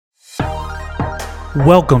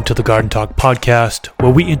Welcome to the Garden Talk podcast,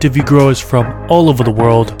 where we interview growers from all over the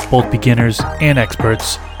world, both beginners and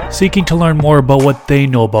experts, seeking to learn more about what they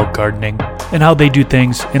know about gardening and how they do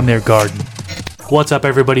things in their garden. What's up,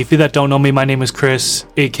 everybody? If you that don't know me, my name is Chris,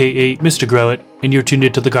 aka Mr. Grow It, and you're tuned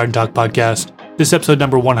into the Garden Talk podcast. This is episode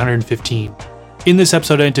number 115. In this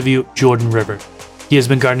episode, I interview Jordan River. He has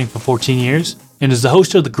been gardening for 14 years and is the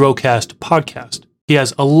host of the Growcast podcast. He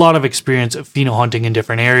has a lot of experience at pheno hunting in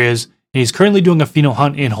different areas, and he's currently doing a pheno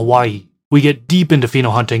hunt in Hawaii. We get deep into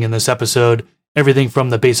pheno hunting in this episode, everything from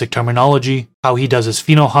the basic terminology, how he does his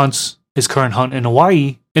pheno hunts, his current hunt in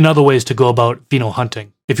Hawaii, and other ways to go about pheno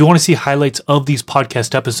hunting. If you want to see highlights of these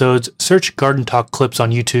podcast episodes, search Garden Talk Clips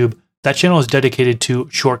on YouTube. That channel is dedicated to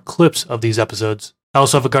short clips of these episodes. I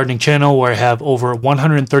also have a gardening channel where I have over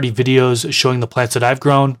 130 videos showing the plants that I've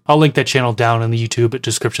grown. I'll link that channel down in the YouTube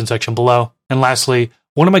description section below. And lastly,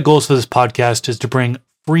 one of my goals for this podcast is to bring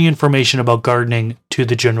free information about gardening to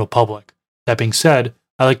the general public. That being said,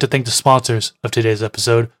 I'd like to thank the sponsors of today's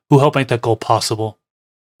episode who help make that goal possible.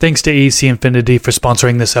 Thanks to AC Infinity for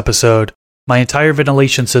sponsoring this episode. My entire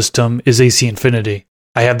ventilation system is AC Infinity.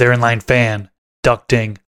 I have their inline fan,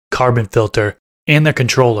 ducting, carbon filter, and their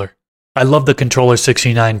controller. I love the Controller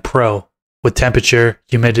 69 Pro with temperature,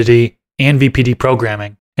 humidity, and VPD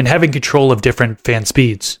programming, and having control of different fan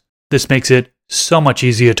speeds. This makes it so much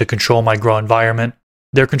easier to control my grow environment.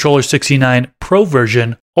 Their Controller 69 Pro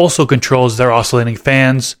version also controls their oscillating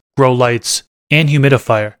fans, grow lights, and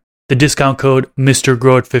humidifier. The discount code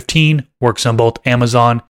MrGrowIt15 works on both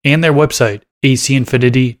Amazon and their website,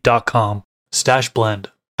 acinfinity.com. Stash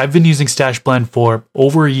Blend. I've been using Stash Blend for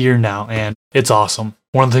over a year now, and it's awesome.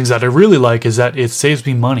 One of the things that I really like is that it saves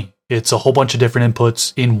me money. It's a whole bunch of different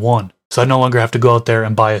inputs in one. So I no longer have to go out there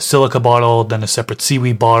and buy a silica bottle, then a separate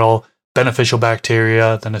seaweed bottle, beneficial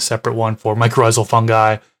bacteria, then a separate one for mycorrhizal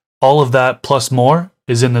fungi. All of that plus more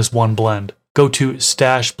is in this one blend. Go to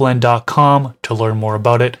stashblend.com to learn more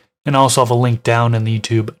about it, and I also have a link down in the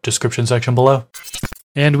YouTube description section below.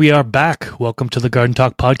 And we are back. Welcome to the Garden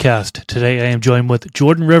Talk podcast. Today I am joined with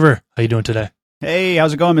Jordan River. How you doing today? Hey,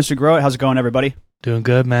 how's it going, Mr. Grow It? How's it going, everybody? Doing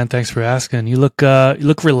good, man. Thanks for asking. You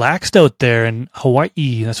look relaxed out there in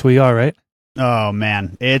Hawaii. That's where you are, right? Oh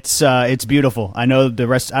man, it's beautiful. I know the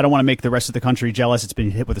rest. I don't want to make the rest of the country jealous. It's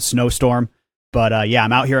been hit with a snowstorm, but yeah,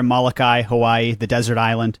 I'm out here in Molokai, Hawaii, the desert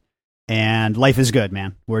island, and life is good,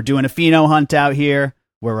 man. We're doing a pheno hunt out here.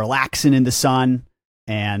 We're relaxing in the sun,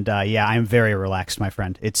 and yeah, I'm very relaxed, my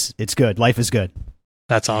friend. It's good. Life is good.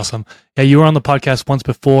 That's awesome. Yeah, you were on the podcast once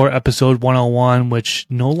before, episode 101, which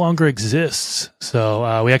no longer exists.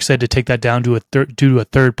 So we actually had to take that down due to a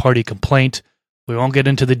third-party complaint. We won't get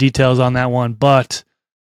into the details on that one, but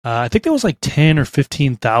I think there was like 10 or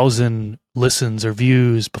 15,000 listens or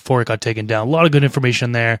views before it got taken down. A lot of good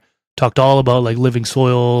information there. Talked all about like living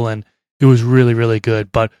soil, and it was really, really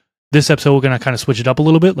good. But this episode, we're going to kind of switch it up a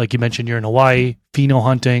little bit. Like you mentioned, you're in Hawaii, pheno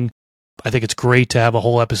hunting. I think it's great to have a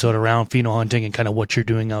whole episode around pheno hunting and kind of what you're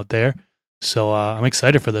doing out there. So I'm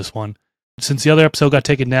excited for this one. Since the other episode got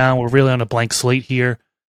taken down, we're really on a blank slate here.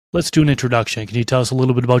 Let's do an introduction. Can you tell us a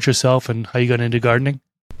little bit about yourself and how you got into gardening?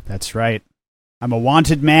 That's right. I'm a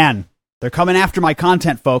wanted man. They're coming after my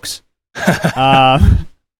content, folks.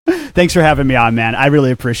 Thanks for having me on, man. I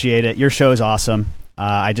really appreciate it. Your show is awesome.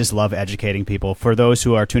 I just love educating people. For those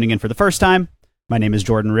who are tuning in for the first time, my name is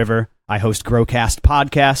Jordan River. I host Growcast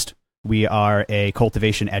podcast. We are a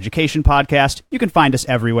cultivation education podcast. You can find us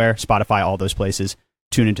everywhere, Spotify, all those places.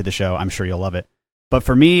 Tune into the show. I'm sure you'll love it. But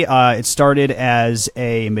for me, it started as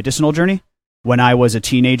a medicinal journey. When I was a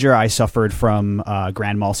teenager, I suffered from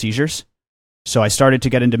grand mal seizures. So I started to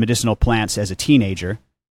get into medicinal plants as a teenager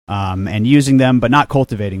and using them, but not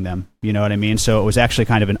cultivating them. You know what I mean? So it was actually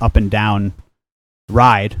kind of an up and down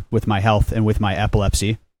ride with my health and with my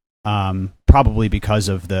epilepsy. Probably because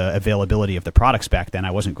of the availability of the products back then.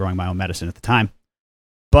 I wasn't growing my own medicine at the time.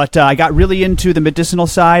 But I got really into the medicinal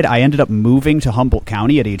side. I ended up moving to Humboldt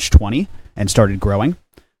County at age 20 and started growing.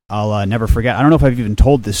 I'll never forget. I don't know if I've even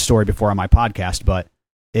told this story before on my podcast, but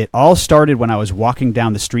it all started when I was walking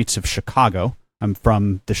down the streets of Chicago. I'm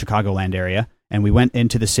from the Chicagoland area, and we went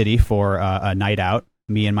into the city for a night out,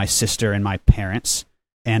 me and my sister and my parents.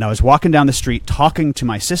 And I was walking down the street talking to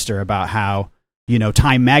my sister about how, you know,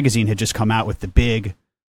 Time Magazine had just come out with the big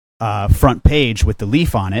front page with the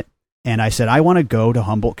leaf on it. And I said, I want to go to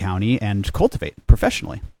Humboldt County and cultivate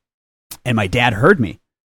professionally. And my dad heard me.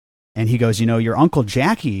 And he goes, you know, your Uncle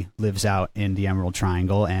Jackie lives out in the Emerald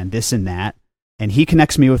Triangle and this and that. And he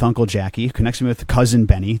connects me with Uncle Jackie, connects me with cousin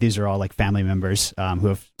Benny. These are all like family members who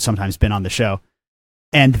have sometimes been on the show.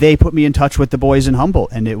 And they put me in touch with the boys in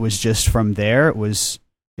Humboldt. And it was just from there, it was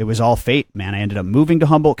it was all fate, man. I ended up moving to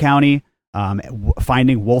Humboldt County,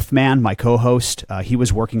 finding Wolfman, my co-host. He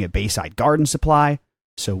was working at Bayside Garden Supply,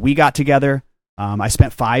 so we got together. I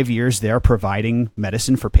spent 5 years there providing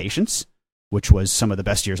medicine for patients, which was some of the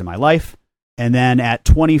best years of my life. And then at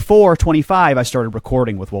 24, 25, I started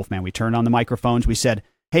recording with Wolfman. We turned on the microphones. We said,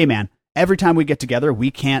 hey, man, every time we get together,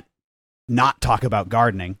 we can't not talk about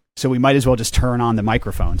gardening. So we might as well just turn on the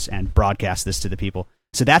microphones and broadcast this to the people.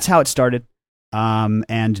 So that's how it started.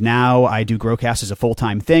 And now I do Growcast as a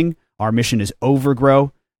full-time thing. Our mission is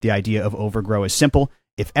overgrow. The idea of overgrow is simple.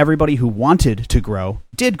 If everybody who wanted to grow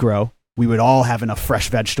did grow, we would all have enough fresh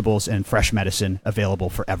vegetables and fresh medicine available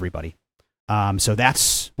for everybody. So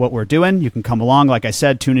that's what we're doing. You can come along. Like I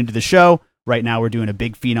said, tune into the show. Right now we're doing a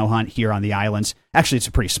big pheno hunt here on the islands. Actually, it's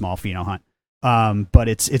a pretty small pheno hunt. But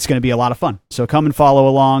it's going to be a lot of fun. So come and follow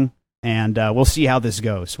along, and we'll see how this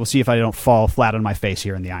goes. We'll see if I don't fall flat on my face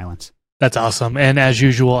here in the islands. That's awesome. And as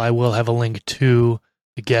usual, I will have a link to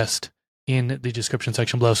the guest in the description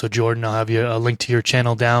section below. So Jordan, I'll have you a link to your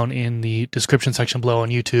channel down in the description section below on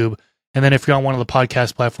YouTube. And then if you're on one of the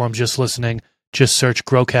podcast platforms just listening, just search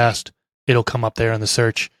Growcast. It'll come up there in the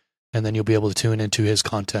search, and then you'll be able to tune into his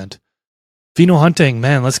content. Pheno hunting,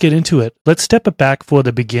 man, let's get into it. Let's step it back for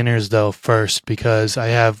the beginners, though, first, because I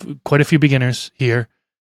have quite a few beginners here.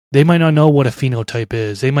 They might not know what a phenotype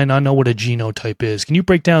is. They might not know what a genotype is. Can you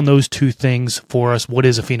break down those two things for us? What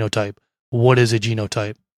is a phenotype? What is a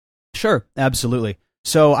genotype? Sure, absolutely.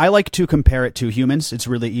 So I like to compare it to humans. It's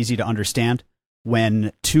really easy to understand.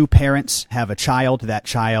 When two parents have a child, that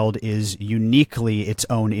child is uniquely its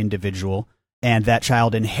own individual, and that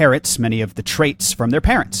child inherits many of the traits from their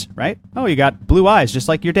parents, right? Oh, you got blue eyes, just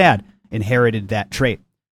like your dad, inherited that trait.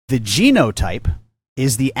 The genotype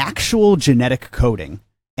is the actual genetic coding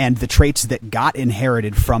and the traits that got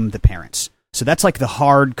inherited from the parents. So that's like the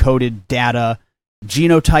hard-coded data.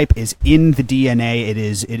 Genotype is in the DNA.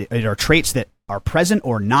 It are traits that are present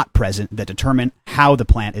or not present that determine how the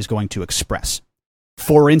plant is going to express.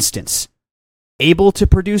 For instance, able to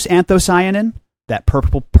produce anthocyanin, that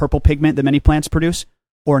purple pigment that many plants produce,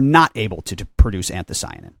 or not able to produce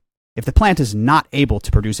anthocyanin. If the plant is not able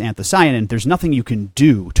to produce anthocyanin, there's nothing you can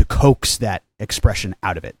do to coax that expression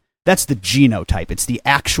out of it. That's the genotype. It's the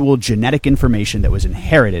actual genetic information that was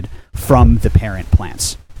inherited from the parent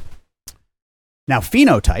plants. Now,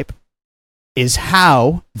 phenotype is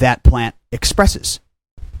how that plant expresses.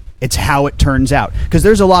 It's how it turns out, because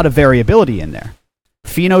there's a lot of variability in there.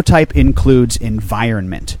 Phenotype includes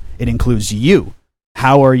environment. It includes you.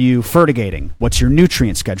 How are you fertigating? What's your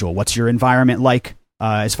nutrient schedule? What's your environment like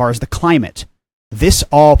as far as the climate? This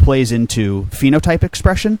all plays into phenotype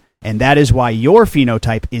expression, and that is why your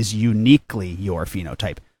phenotype is uniquely your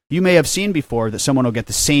phenotype. You may have seen before that someone will get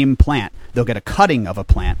the same plant. They'll get a cutting of a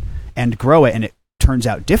plant and grow it, and it turns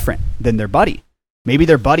out different than their buddy. Maybe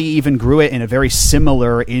their buddy even grew it in a very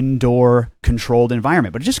similar indoor controlled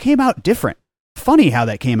environment, but it just came out different. Funny how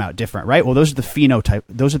that came out different, right? Well, those are the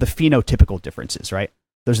phenotypical differences, right?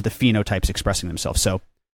 Those are the phenotypes expressing themselves. So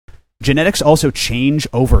genetics also change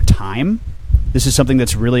over time. This is something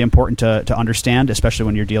that's really important to understand, especially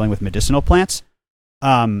when you're dealing with medicinal plants,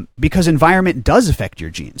 because environment does affect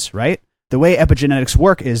your genes, right? The way epigenetics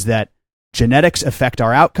work is that genetics affect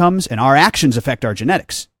our outcomes and our actions affect our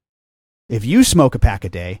genetics. If you smoke a pack a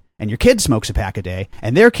day and your kid smokes a pack a day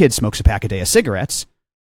and their kid smokes a pack a day of cigarettes,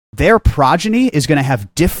 their progeny is going to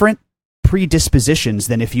have different predispositions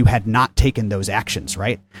than if you had not taken those actions,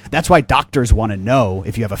 right? That's why doctors want to know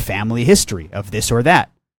if you have a family history of this or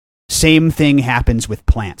that. Same thing happens with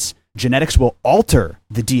plants. Genetics will alter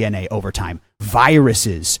the DNA over time.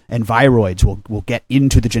 Viruses and viroids will get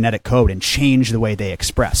into the genetic code and change the way they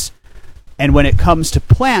express. And when it comes to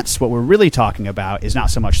plants, what we're really talking about is not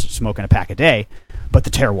so much smoking a pack a day, but the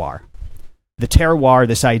terroir. The terroir,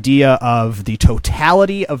 this idea of the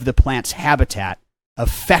totality of the plant's habitat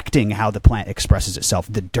affecting how the plant expresses itself,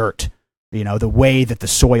 the dirt, the way that the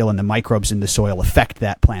soil and the microbes in the soil affect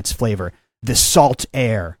that plant's flavor, the salt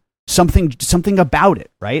air, something about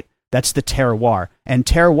it, right? That's the terroir. And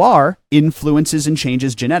terroir influences and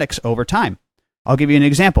changes genetics over time. I'll give you an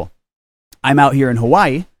example. I'm out here in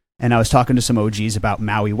Hawaii, and I was talking to some OGs about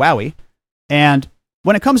Maui Wowie. And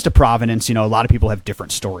when it comes to provenance, a lot of people have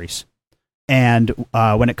different stories. And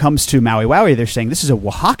when it comes to Maui Wowie, they're saying this is a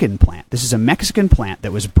Oaxacan plant. This is a Mexican plant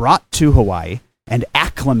that was brought to Hawaii and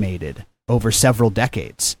acclimated over several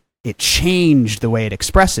decades. It changed the way it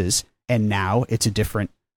expresses, and now it's a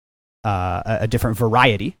different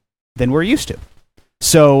variety than we're used to.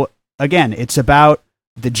 So again, it's about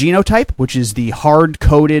the genotype, which is the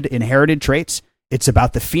hard-coded inherited traits. It's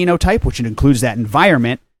about the phenotype, which includes that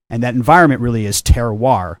environment. And that environment really is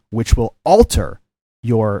terroir, which will alter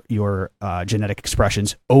your genetic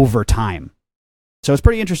expressions over time. So it's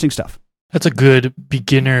pretty interesting stuff. That's a good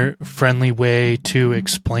beginner-friendly way to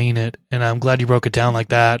explain it, and I'm glad you broke it down like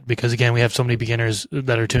that, because again, we have so many beginners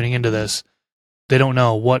that are tuning into this. They don't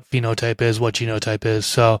know what phenotype is, what genotype is,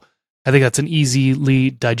 so I think that's an easily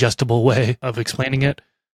digestible way of explaining it.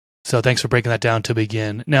 So thanks for breaking that down to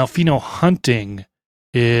begin. Now, pheno hunting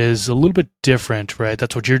is a little bit different, right?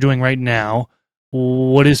 That's what you're doing right now.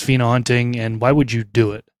 What is pheno hunting, and why would you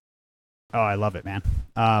do it? Oh, I love it,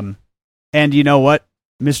 man. And you know what,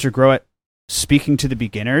 Mr. Growit? Speaking to the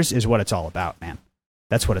beginners is what it's all about, man.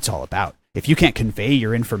 That's what it's all about. If you can't convey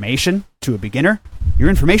your information to a beginner, your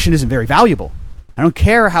information isn't very valuable. I don't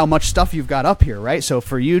care how much stuff you've got up here, right? So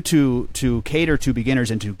for you to cater to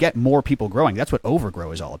beginners and to get more people growing, that's what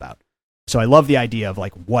overgrow is all about. So I love the idea of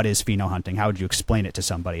like, what is pheno hunting? How would you explain it to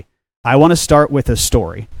somebody? I want to start with a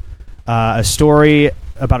story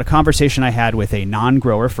about a conversation I had with a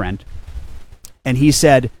non-grower friend. And he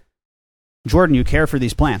said, Jordan, you care for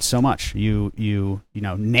these plants so much. You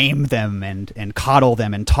name them and coddle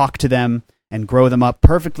them and talk to them and grow them up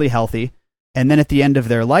perfectly healthy. And then at the end of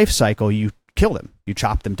their life cycle, you kill them. You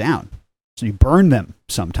chop them down. So you burn them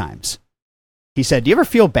sometimes. He said, do you ever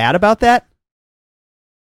feel bad about that?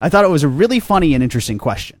 I thought it was a really funny and interesting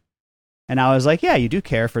question. And I was like, yeah, you do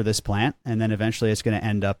care for this plant. And then eventually it's going to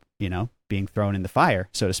end up, being thrown in the fire,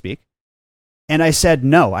 so to speak. And I said,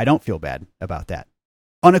 no, I don't feel bad about that.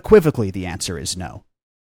 Unequivocally, the answer is no.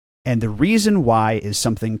 And the reason why is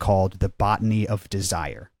something called the botany of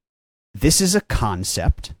desire. This is a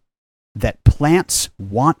concept that plants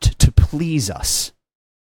want to please us.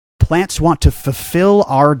 Plants want to fulfill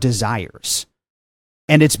our desires.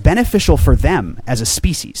 And it's beneficial for them as a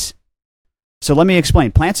species. So let me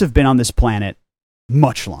explain. Plants have been on this planet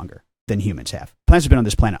much longer than humans have. Plants have been on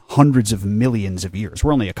this planet hundreds of millions of years.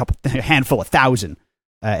 We're only a handful of thousand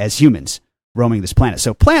as humans roaming this planet.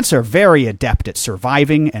 So plants are very adept at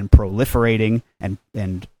surviving and proliferating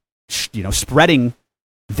and spreading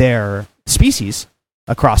their species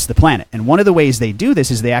across the planet. And one of the ways they do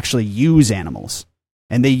this is they actually use animals.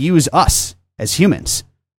 And they use us as humans.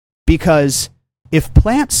 Because if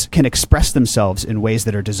plants can express themselves in ways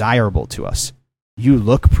that are desirable to us, you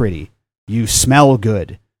look pretty, you smell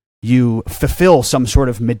good, you fulfill some sort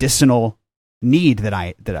of medicinal need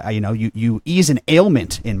you ease an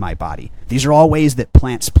ailment in my body. These are all ways that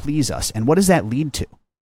plants please us. And what does that lead to?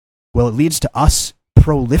 Well, it leads to us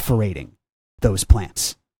proliferating those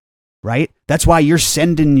plants, right? That's why you're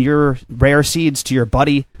sending your rare seeds to your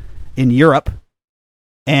buddy in Europe.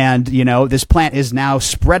 And, this plant is now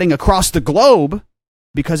spreading across the globe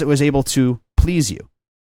because it was able to please you.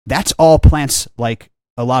 That's all plants, like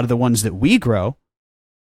a lot of the ones that we grow,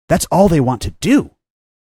 that's all they want to do.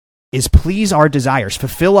 Is please our desires,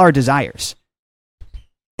 fulfill our desires.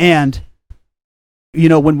 And,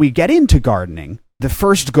 when we get into gardening, the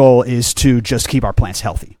first goal is to just keep our plants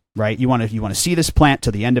healthy, right? You want to see this plant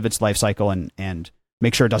to the end of its life cycle and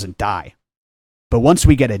make sure it doesn't die. But once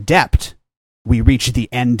we get adept, we reach the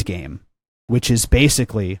end game, which is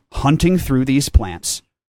basically hunting through these plants,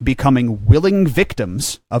 becoming willing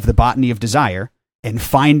victims of the botany of desire, and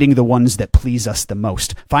finding the ones that please us the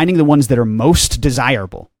most, finding the ones that are most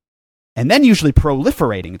desirable. And then usually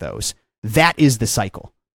proliferating those. That is the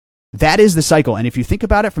cycle. That is the cycle. And if you think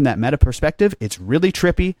about it from that meta perspective, it's really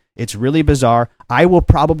trippy. It's really bizarre. I will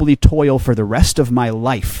probably toil for the rest of my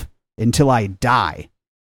life until I die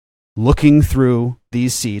looking through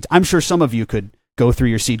these seeds. I'm sure some of you could go through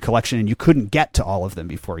your seed collection and you couldn't get to all of them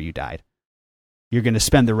before you died. You're going to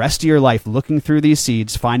spend the rest of your life looking through these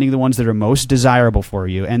seeds, finding the ones that are most desirable for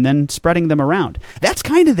you, and then spreading them around. That's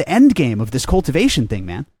kind of the end game of this cultivation thing,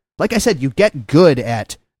 man. Like I said, you get good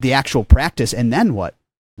at the actual practice, and then what?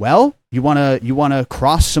 Well, you want to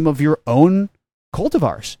cross some of your own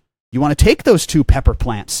cultivars. You want to take those 2 pepper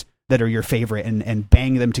plants that are your favorite and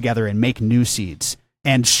bang them together and make new seeds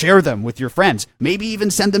and share them with your friends. Maybe even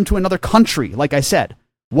send them to another country, like I said.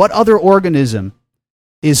 What other organism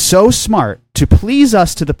is so smart to please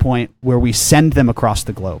us to the point where we send them across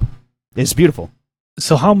the globe? It's beautiful.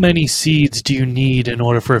 So how many seeds do you need in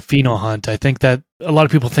order for a pheno hunt? I think that a lot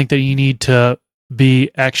of people think that you need to be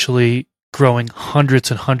actually growing hundreds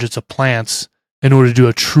and hundreds of plants in order to do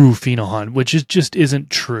a true pheno hunt, which just isn't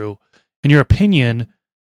true. In your opinion,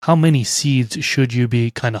 how many seeds should you be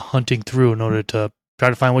kind of hunting through in order to try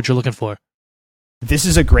to find what you're looking for? This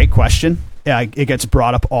is a great question. It gets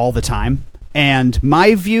brought up all the time. And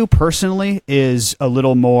my view personally is a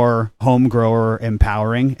little more home grower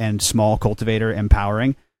empowering and small cultivator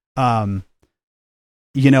empowering.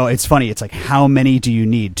 it's funny. It's like, how many do you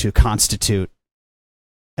need to constitute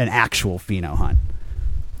an actual pheno hunt?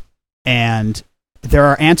 And there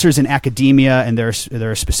are answers in academia, and there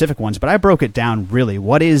are specific ones, but I broke it down really.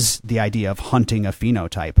 What is the idea of hunting a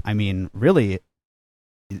phenotype? I mean, really,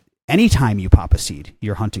 anytime you pop a seed,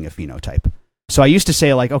 you're hunting a phenotype. So I used to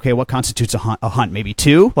say, like, okay, what constitutes a hunt? Maybe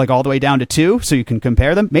 2, like all the way down to 2, so you can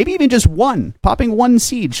compare them. Maybe even just 1. Popping 1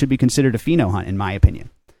 seed should be considered a pheno hunt, in my opinion.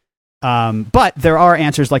 But there are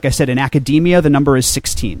answers. Like I said, in academia, the number is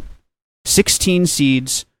 16. 16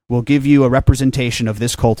 seeds will give you a representation of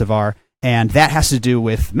this cultivar. And that has to do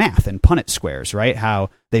with math and Punnett squares, right?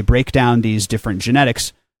 How they break down these different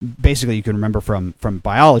genetics. Basically, you can remember from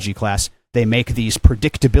biology class, they make these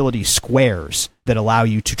predictability squares that allow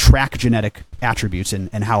you to track genetic attributes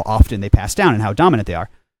and how often they pass down and how dominant they are.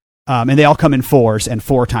 And they all come in 4s, and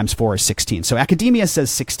 4 times 4 is 16. So academia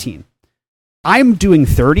says 16. I'm doing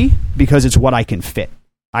 30 because it's what I can fit.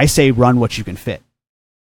 I say run what you can fit.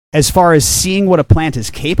 As far as seeing what a plant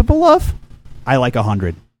is capable of, I like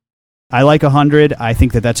 100. I like 100. I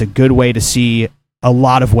think that that's a good way to see a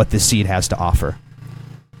lot of what this seed has to offer.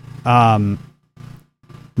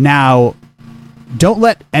 Now, don't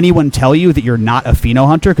let anyone tell you that you're not a pheno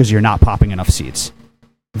hunter because you're not popping enough seeds.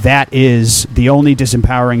 That is the only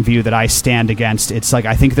disempowering view that I stand against. It's like,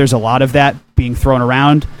 I think there's a lot of that being thrown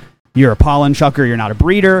around. You're a pollen chucker, you're not a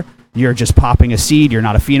breeder, you're just popping a seed, you're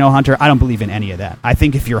not a pheno hunter. I don't believe in any of that. I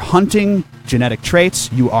think if you're hunting genetic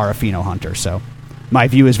traits, you are a pheno hunter. So my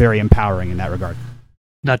view is very empowering in that regard.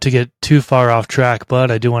 Not to get too far off track,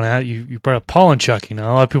 but I do want to add, you brought up pollen chucking.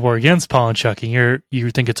 Now, a lot of people are against pollen chucking.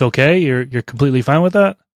 You think it's okay? You're completely fine with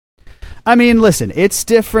that? I mean, listen, it's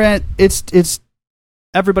different. It's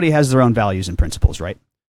everybody has their own values and principles, right?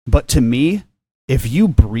 But to me, if you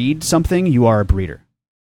breed something, you are a breeder.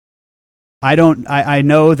 I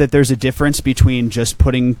know that there's a difference between just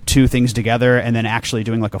putting 2 things together and then actually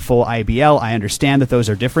doing like a full IBL. I understand that those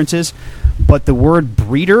are differences, but the word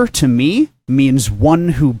breeder to me means one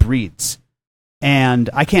who breeds. And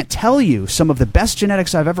I can't tell you, some of the best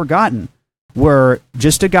genetics I've ever gotten were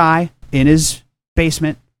just a guy in his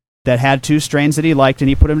basement that had 2 strains that he liked and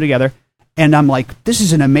he put them together. And I'm like, this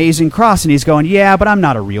is an amazing cross. And he's going, yeah, but I'm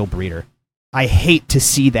not a real breeder. I hate to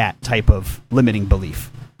see that type of limiting belief.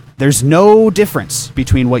 There's no difference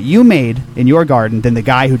between what you made in your garden than the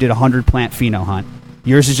guy who did a 100-plant pheno hunt.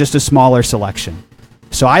 Yours is just a smaller selection.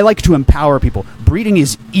 So I like to empower people. Breeding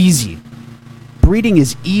is easy. Breeding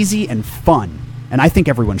is easy and fun, and I think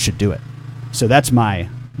everyone should do it. So that's my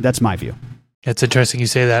view. It's interesting you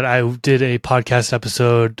say that. I did a podcast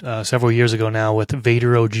episode several years ago now with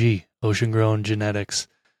Vader OG, Ocean Grown Genetics,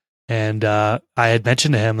 and I had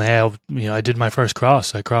mentioned to him, hey, I did my first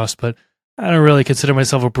cross. I crossed, but I don't really consider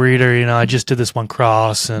myself a breeder. I just did this one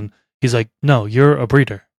cross. And he's like, no, you're a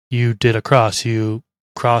breeder. You did a cross. You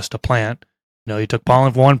crossed a plant. You took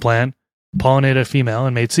pollen from one plant, pollinated a female,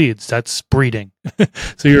 and made seeds. That's breeding.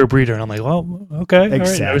 So you're a breeder. And I'm like, well, okay. Exactly.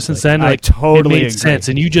 All right. Ever since then, I totally it made agree. sense.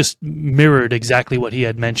 And you just mirrored exactly what he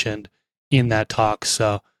had mentioned in that talk.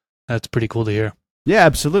 So that's pretty cool to hear. Yeah,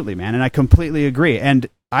 absolutely, man. And I completely agree. And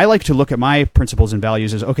I like to look at my principles and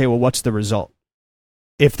values as, okay, well, what's the result?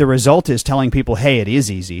 If the result is telling people, hey, it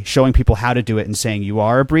is easy, showing people how to do it and saying you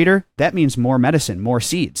are a breeder, that means more medicine, more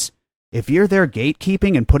seeds. If you're there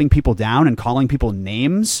gatekeeping and putting people down and calling people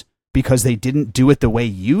names because they didn't do it the way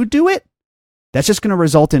you do it, that's just going to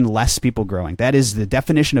result in less people growing. That is the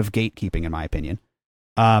definition of gatekeeping, in my opinion.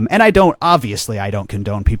 And I don't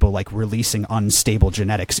condone people like releasing unstable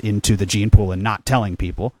genetics into the gene pool and not telling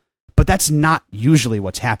people, but that's not usually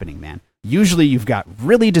what's happening, man. Usually you've got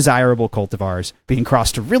really desirable cultivars being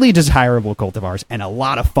crossed to really desirable cultivars and a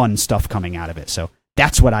lot of fun stuff coming out of it. So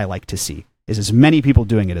that's what I like to see, is as many people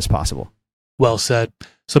doing it as possible. Well said.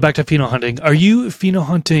 So back to pheno hunting. Are you pheno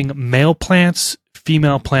hunting male plants,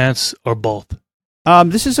 female plants, or both?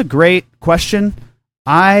 This is a great question.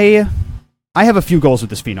 I have a few goals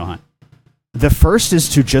with this pheno hunt. The first is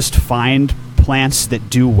to just find plants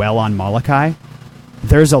that do well on Molokai.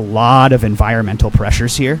 There's a lot of environmental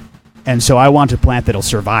pressures here. And so I want a plant that'll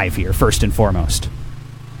survive here, first and foremost.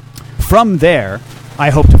 From there, I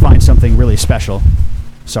hope to find something really special.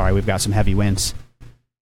 Sorry, we've got some heavy winds.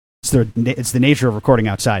 It's the nature of recording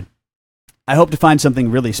outside. I hope to find something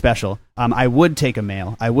really special. I would take a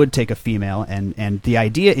male. I would take a female. And the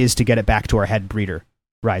idea is to get it back to our head breeder,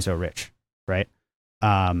 Rhizo Rich, right?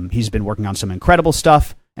 He's been working on some incredible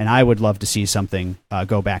stuff, and I would love to see something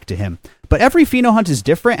go back to him. But every pheno hunt is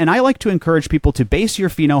different, and I like to encourage people to base your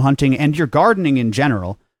pheno hunting and your gardening in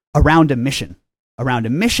general around a mission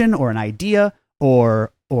or an idea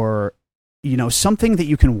or something that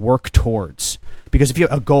you can work towards. Because if you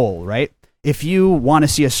have a goal, right? If you want to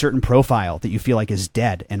see a certain profile that you feel like is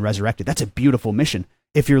dead and resurrected, that's a beautiful mission.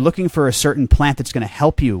 If you're looking for a certain plant that's going to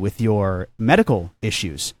help you with your medical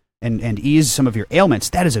issues and ease some of your ailments,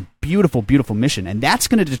 that is a beautiful, beautiful mission. And that's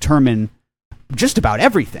going to determine just about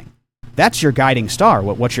everything. That's your guiding star,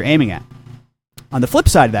 what you're aiming at. On the flip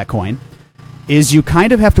side of that coin is you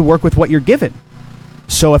kind of have to work with what you're given.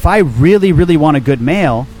 So if I really, really want a good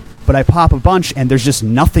male, but I pop a bunch and there's just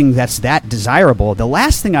nothing that's that desirable, the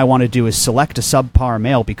last thing I want to do is select a subpar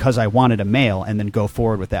male because I wanted a male and then go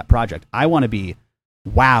forward with that project. I want to be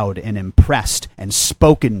wowed and impressed and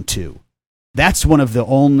spoken to. That's one of the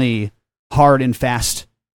only hard and fast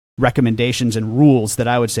recommendations and rules that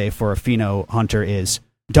I would say for a pheno hunter is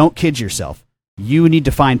don't kid yourself. You need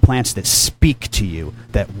to find plants that speak to you,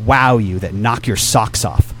 that wow you, that knock your socks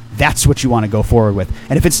off. That's what you want to go forward with.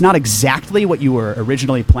 And if it's not exactly what you were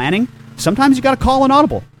originally planning, sometimes you got to call an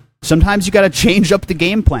audible. Sometimes you got to change up the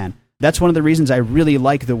game plan. That's one of the reasons I really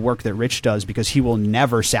like the work that Rich does, because he will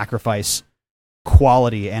never sacrifice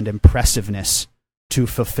quality and impressiveness to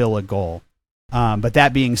fulfill a goal. But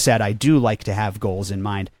that being said, I do like to have goals in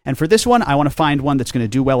mind. And for this one, I want to find one that's going to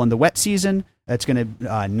do well in the wet season, that's going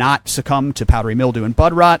to not succumb to powdery mildew and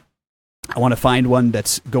bud rot. I want to find one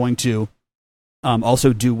that's going to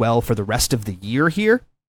also do well for the rest of the year here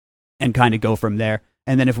and kind of go from there.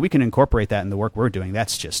 And then if we can incorporate that in the work we're doing,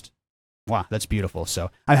 that's just, wow, that's beautiful. So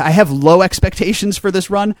I have low expectations for this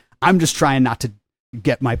run. I'm just trying not to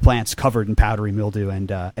get my plants covered in powdery mildew and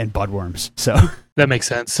budworms. So that makes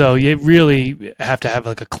sense. So you really have to have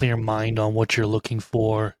like a clear mind on what you're looking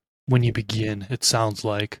for when you begin, it sounds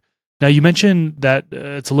like. Now you mentioned that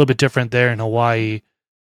it's a little bit different there in Hawaii.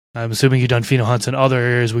 I'm assuming you've done pheno hunts in other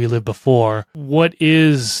areas where you lived before. What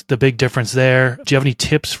is the big difference there? Do you have any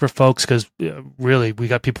tips for folks? Because really, we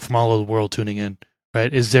got people from all over the world tuning in,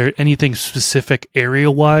 right? Is there anything specific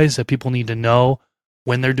area-wise that people need to know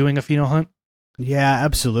when they're doing a pheno hunt? Yeah,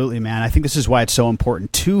 absolutely, man. I think this is why it's so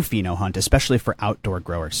important to pheno hunt, especially for outdoor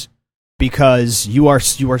growers, because you are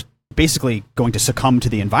basically going to succumb to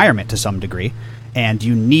the environment to some degree, and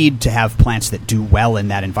you need to have plants that do well in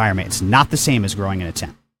that environment. It's not the same as growing in a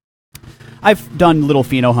tent. I've done little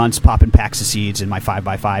pheno hunts, popping packs of seeds in my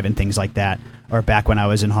 5x5 and things like that, or back when I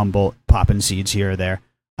was in Humboldt, popping seeds here or there.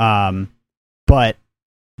 But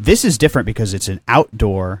this is different because it's an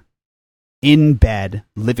outdoor, in-bed,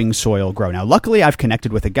 living soil grow. Now, luckily, I've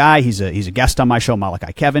connected with a guy. He's a guest on my show,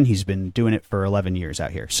 Malachi Kevin. He's been doing it for 11 years out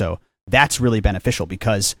here. So that's really beneficial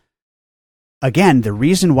because, again, the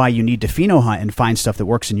reason why you need to pheno hunt and find stuff that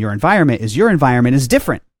works in your environment is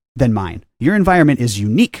different than mine. Your environment is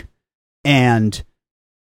unique. And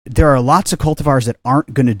there are lots of cultivars that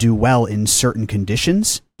aren't going to do well in certain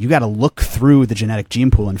conditions. You got to look through the genetic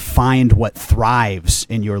gene pool and find what thrives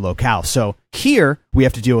in your locale. So here we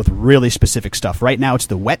have to deal with really specific stuff. Right now it's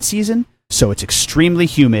the wet season, so it's extremely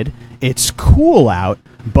humid. It's cool out,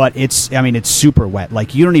 but it's super wet.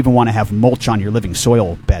 Like you don't even want to have mulch on your living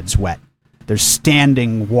soil beds wet. There's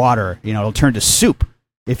standing water. It'll turn to soup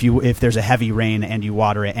if there's a heavy rain and you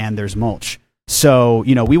water it and there's mulch. So,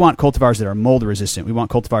 we want cultivars that are mold resistant. We want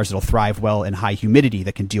cultivars that will thrive well in high humidity,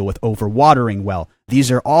 that can deal with overwatering well. These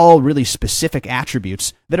are all really specific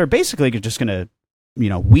attributes that are basically just going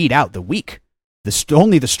to, weed out the weak.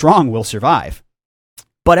 Only the strong will survive.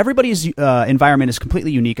 But everybody's environment is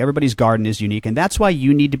completely unique. Everybody's garden is unique, and that's why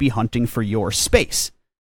you need to be hunting for your space.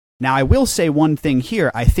 Now, I will say one thing here.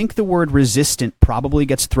 I think the word resistant probably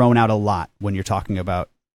gets thrown out a lot when you're talking about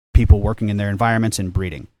people working in their environments and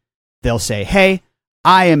breeding. They'll say, hey,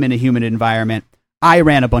 I am in a humid environment. I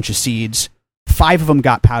ran a bunch of seeds. 5 of them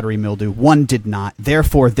got powdery mildew. 1 did not.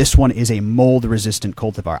 Therefore, this one is a mold-resistant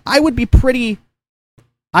cultivar. I would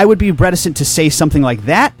be reticent to say something like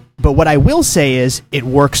that, but what I will say is it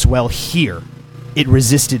works well here. It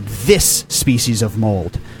resisted this species of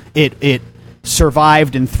mold. It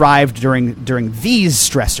survived and thrived during these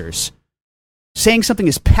stressors. Saying something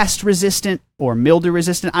is pest resistant or mildew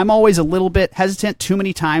resistant, I'm always a little bit hesitant. Too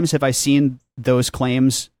many times have I seen those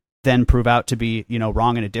claims then prove out to be,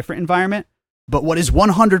 wrong in a different environment. But what is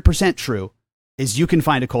 100% true is you can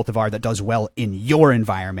find a cultivar that does well in your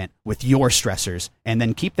environment with your stressors and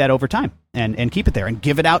then keep that over time and keep it there and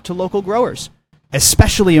give it out to local growers.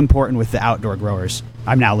 Especially important with the outdoor growers.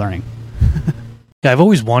 I'm now learning. Yeah, I've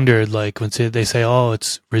always wondered, like, when they say, oh,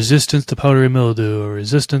 it's resistance to powdery mildew or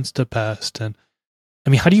resistance to pest. And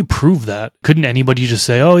I mean, how do you prove that? Couldn't anybody just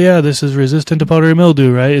say, oh, yeah, this is resistant to powdery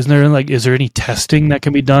mildew, right? Is there any testing that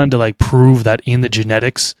can be done to, like, prove that in the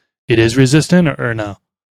genetics it is resistant or no?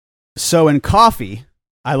 So in coffee,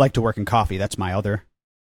 I like to work in coffee. That's my other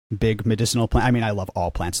big medicinal plant. I mean, I love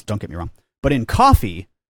all plants, don't get me wrong. But in coffee,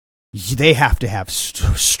 they have to have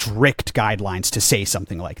strict guidelines to say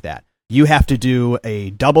something like that. You have to do a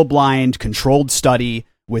double-blind controlled study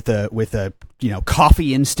with a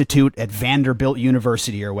coffee institute at Vanderbilt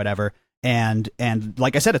University or whatever. And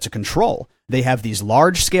like I said, it's a control. They have these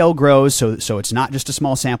large-scale grows, so it's not just a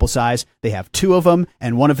small sample size. They have 2 of them,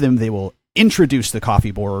 and one of them they will introduce the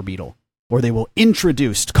coffee borer beetle, or they will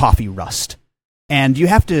introduce coffee rust. And you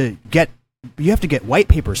have to get white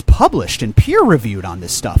papers published and peer-reviewed on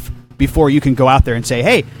this stuff before you can go out there and say,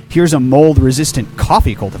 hey, here's a mold-resistant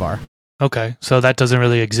coffee cultivar. Okay, so that doesn't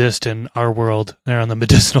really exist in our world. They're on the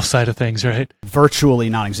medicinal side of things, right? Virtually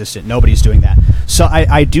non-existent. Nobody's doing that. So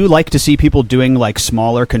I do like to see people doing like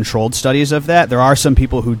smaller controlled studies of that. There are some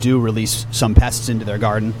people who do release some pests into their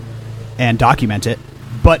garden and document it,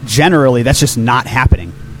 but generally that's just not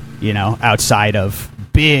happening, outside of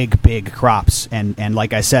big crops. And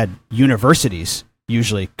like I said, universities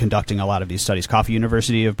usually conducting a lot of these studies. Coffee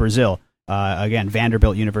University of Brazil, again,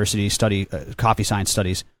 Vanderbilt University study coffee science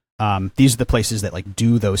studies. These are the places that like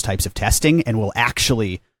do those types of testing and will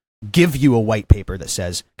actually give you a white paper that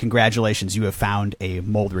says, congratulations, you have found a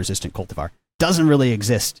mold-resistant cultivar. Doesn't really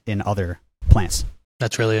exist in other plants.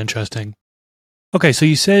 That's really interesting. Okay, so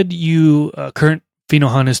you said you current Pheno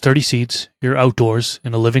hunt is 30 seeds. You're outdoors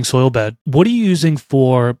in a living soil bed. What are you using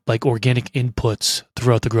for like organic inputs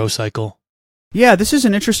throughout the grow cycle? Yeah, this is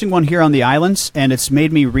an interesting one here on the islands, and it's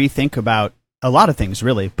made me rethink about a lot of things,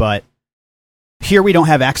 really, but here we don't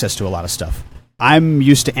have access to a lot of stuff. I'm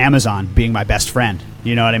used to Amazon being my best friend.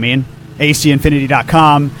 You know what I mean?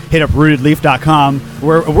 ACinfinity.com, hit up rootedleaf.com.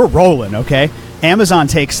 We're rolling, okay? Amazon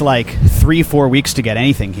takes like 3-4 weeks to get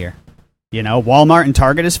anything here. Walmart and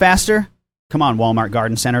Target is faster. Come on, Walmart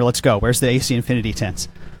Garden Center, let's go. Where's the AC Infinity tents?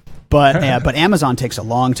 But Amazon takes a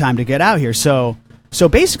long time to get out here. So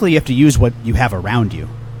basically you have to use what you have around you.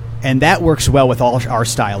 And that works well with all our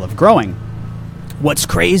style of growing. What's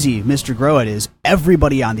crazy, Mr. Grow It, is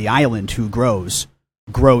everybody on the island who grows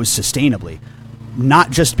sustainably.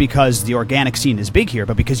 Not just because the organic scene is big here,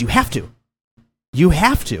 but because you have to. You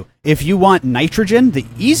have to. If you want nitrogen, the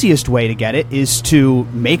easiest way to get it is to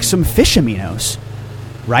make some fish aminos,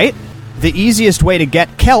 right? The easiest way to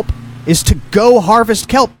get kelp is to go harvest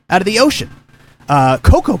kelp out of the ocean.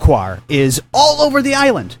 Cocoa coir is all over the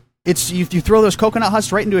island. It's you throw those coconut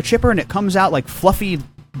husks right into a chipper and it comes out like fluffy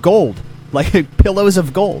gold. Like pillows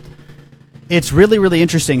of gold. It's really, really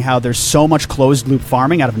interesting how there's so much closed-loop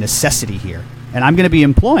farming out of necessity here. And I'm going to be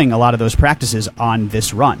employing a lot of those practices on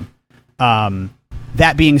this run.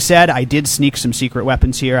 That being said, I did sneak some secret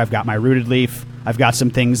weapons here. I've got my rooted leaf. I've got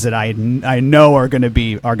some things that I know are going to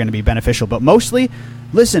be beneficial. But mostly,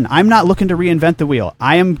 listen, I'm not looking to reinvent the wheel.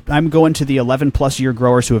 I'm going to the 11-plus year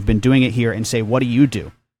growers who have been doing it here and say, what do you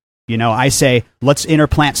do? I say, let's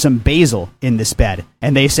interplant some basil in this bed.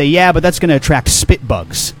 And they say, yeah, but that's going to attract spit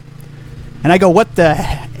bugs. And I go, what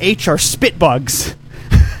the H are spit bugs?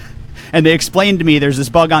 And they explained to me there's this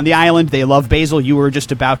bug on the island. They love basil. You were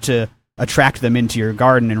just about to attract them into your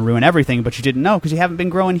garden and ruin everything, but you didn't know because you haven't been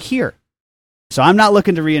growing here. So I'm not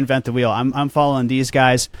looking to reinvent the wheel. I'm following these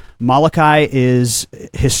guys. Molokai is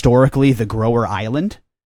historically the grower island.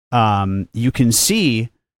 You can see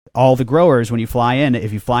all the growers when you fly in.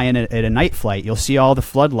 If you fly in at a night flight, you'll see all the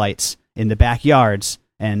floodlights in the backyards,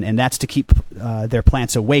 and that's to keep their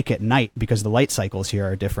plants awake at night because the light cycles here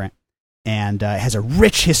are different. And it has a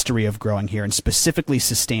rich history of growing here, and specifically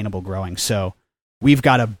sustainable growing. So we've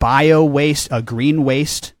got a bio-waste, a green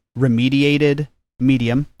waste remediated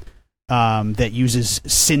medium that uses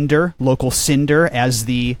cinder, local cinder, as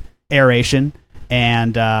the aeration.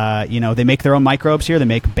 And, they make their own microbes here. They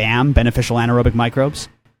make BAM, beneficial anaerobic microbes.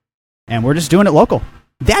 And we're just doing it local.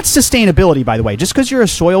 That's sustainability, by the way. Just because you're a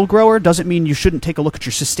soil grower doesn't mean you shouldn't take a look at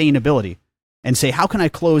your sustainability and say, how can I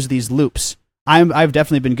close these loops? I've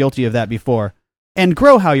definitely been guilty of that before. And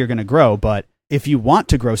grow how you're going to grow, but if you want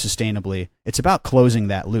to grow sustainably, it's about closing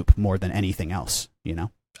that loop more than anything else, I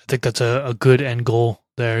think that's a good end goal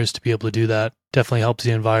there, is to be able to do that. Definitely helps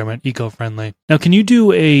the environment, eco-friendly. Now, can you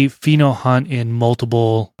do a pheno hunt in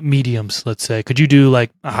multiple mediums, let's say? Could you do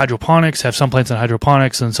like a hydroponics, have some plants in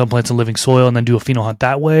hydroponics and some plants in living soil, and then do a pheno hunt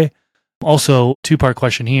that way? Also, two-part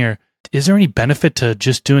question here. Is there any benefit to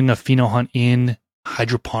just doing a pheno hunt in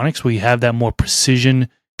hydroponics where you have that more precision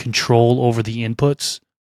control over the inputs?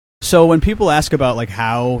 So when people ask about like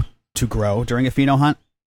how to grow during a pheno hunt,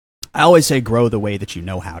 I always say grow the way that you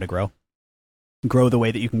know how to grow. Grow the way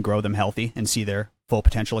that you can grow them healthy and see their full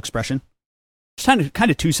potential expression. There's kind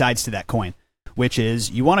of two sides to that coin, which is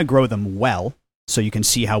you want to grow them well so you can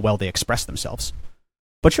see how well they express themselves.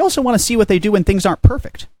 But you also want to see what they do when things aren't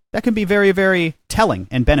perfect. That can be very, very telling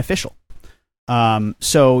and beneficial.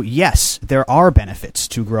 So yes, there are benefits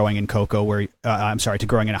to growing in cocoa to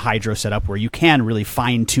growing in a hydro setup where you can really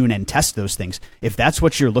fine tune and test those things. If that's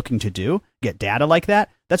what you're looking to do, get data like that,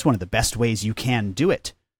 that's one of the best ways you can do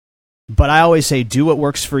it. But I always say, do what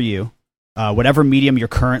works for you. Whatever medium you're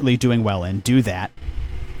currently doing well in, do that.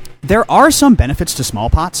 There are some benefits to small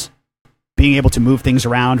pots. Being able to move things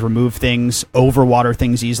around, remove things, overwater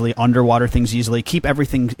things easily, underwater things easily, keep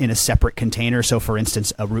everything in a separate container. So, for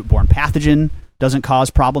instance, a root-borne pathogen doesn't cause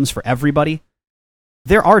problems for everybody.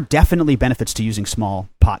 There are definitely benefits to using small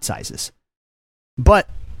pot sizes. But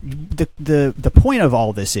the point of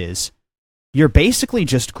all this is you're basically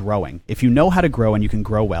just growing. If you know how to grow and you can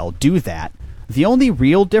grow well, do that. The only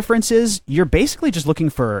real difference is you're basically just looking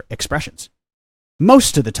for expressions.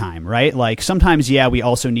 Most of the time, right? Like sometimes, yeah, we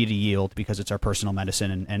also need a yield because it's our personal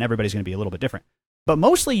medicine and everybody's going to be a little bit different. But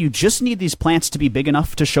mostly you just need these plants to be big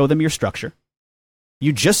enough to show them your structure.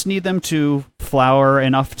 You just need them to flower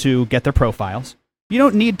enough to get their profiles. You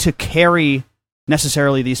don't need to carry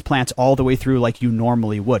necessarily these plants all the way through like you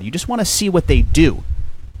normally would. You just want to see what they do.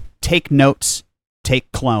 Take notes,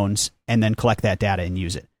 take clones, and then collect that data and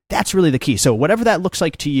use it. That's really the key. So whatever that looks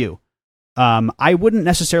like to you, I wouldn't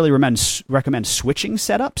necessarily recommend switching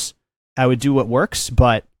setups. I would do what works,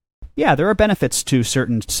 but yeah, there are benefits to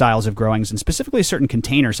certain styles of growings and specifically certain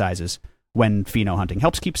container sizes when pheno hunting.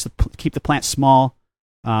 Helps keep the plant small,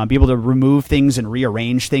 be able to remove things and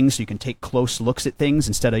rearrange things so you can take close looks at things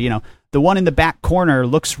instead of, the one in the back corner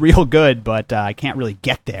looks real good, but I can't really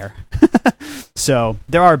get there. So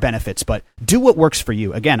there are benefits, but do what works for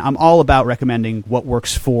you. Again, I'm all about recommending what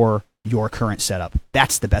works for your current setup.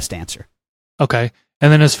 That's the best answer. Okay.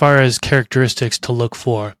 And then as far as characteristics to look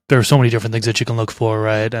for, there are so many different things that you can look for,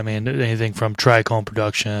 right? I mean, anything from trichome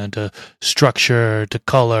production to structure to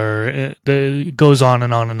color, it goes on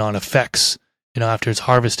and on and on, effects, after it's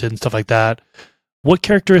harvested and stuff like that. What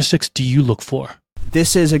characteristics do you look for?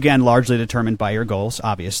 This is, again, largely determined by your goals,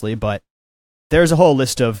 obviously, but there's a whole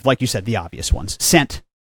list of, like you said, the obvious ones. Scent,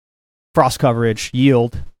 frost coverage,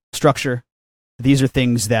 yield, structure. These are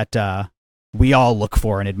things that we all look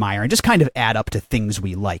for and admire and just kind of add up to things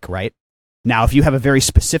we like, right? Now, if you have a very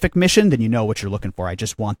specific mission, then you know what you're looking for. I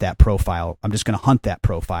just want that profile. I'm just going to hunt that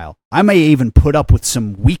profile. I may even put up with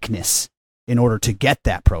some weakness in order to get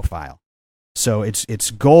that profile. So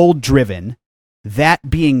it's goal-driven. That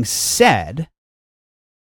being said,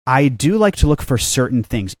 I do like to look for certain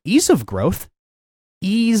things. Ease of growth,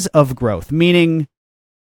 meaning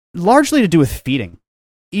largely to do with feeding.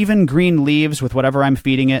 Even green leaves with whatever I'm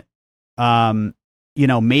feeding it,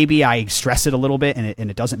 maybe I stress it a little bit and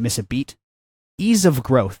it doesn't miss a beat. Ease of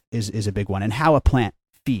growth is a big one, and how a plant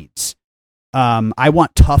feeds. I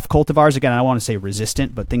want tough cultivars. Again, I don't want to say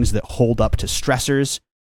resistant, but things that hold up to stressors.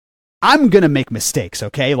 I'm going to make mistakes,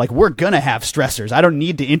 okay? Like, we're going to have stressors. I don't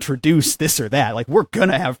need to introduce this or that. Like, we're going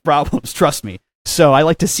to have problems, trust me. So I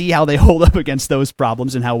like to see how they hold up against those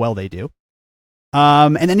problems and how well they do.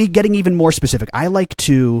 And then getting even more specific. I like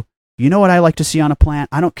to, what I like to see on a plant?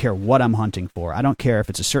 I don't care what I'm hunting for. I don't care if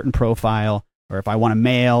it's a certain profile or if I want a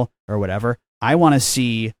male or whatever. I want to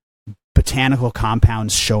see botanical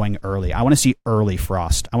compounds showing early. I want to see early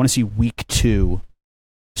frost. I want to see week 2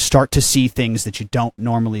 start to see things that you don't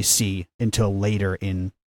normally see until later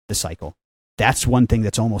in the cycle. That's one thing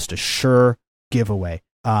that's almost a sure giveaway.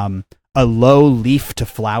 A low leaf to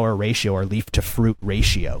flower ratio or leaf to fruit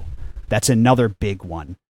ratio. That's another big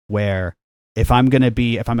one where if I'm going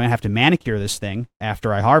to have to manicure this thing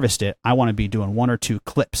after I harvest it, I want to be doing 1 or 2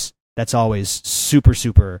 clips. That's always super,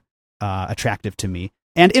 super attractive to me.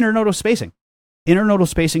 And internodal spacing. Internodal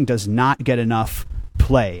spacing does not get enough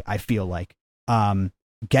play, I feel like.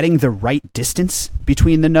 Getting the right distance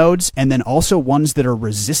between the nodes, and then also ones that are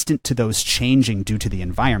resistant to those changing due to the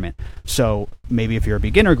environment. So maybe if you're a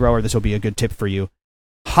beginner grower, this will be a good tip for you.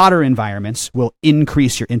 Hotter environments will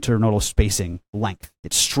increase your internodal spacing length.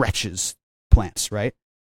 It stretches plants, right?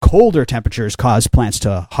 Colder temperatures cause plants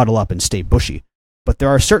to huddle up and stay bushy. But there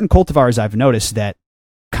are certain cultivars I've noticed that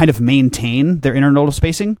kind of maintain their internodal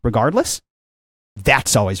spacing regardless.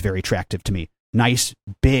 That's always very attractive to me. Nice,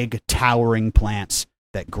 big, towering plants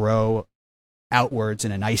that grow outwards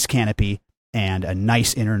in a nice canopy and a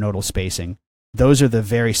nice internodal spacing. Those are the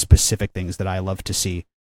very specific things that I love to see.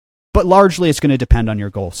 But largely, it's going to depend on your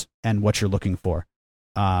goals and what you're looking for.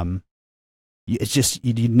 It's just,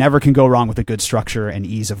 you never can go wrong with a good structure and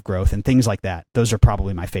ease of growth and things like that. Those are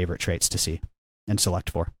probably my favorite traits to see and select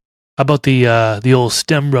for. How about the old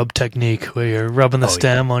stem rub technique where you're rubbing the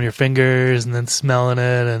stem on your fingers and then smelling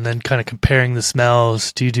it and then kind of comparing the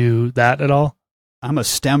smells? Do you do that at all? I'm a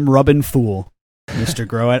stem rubbing fool. Mr.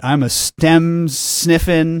 Grow It. I'm a stem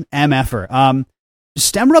sniffing MFer.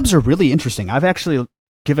 Stem rubs are really interesting. I've actually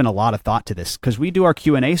given a lot of thought to this because we do our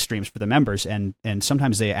Q&A streams for the members, and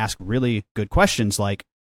sometimes they ask really good questions like,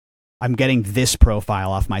 I'm getting this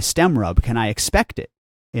profile off my stem rub. Can I expect it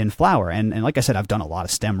in flower? And like I said, I've done a lot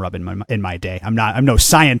of stem rub in my day. I'm no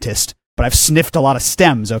scientist, but I've sniffed a lot of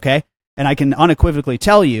stems, okay? And I can unequivocally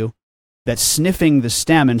tell you that sniffing the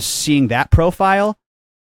stem and seeing that profile,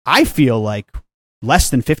 I feel like less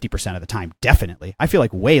than 50% of the time, definitely. I feel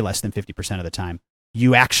like way less than 50% of the time,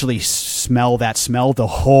 you actually smell that smell the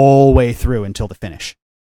whole way through until the finish.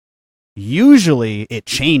 Usually it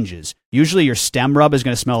changes. Usually your stem rub is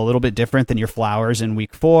going to smell a little bit different than your flowers in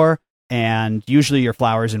week 4. And usually your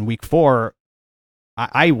flowers in week 4,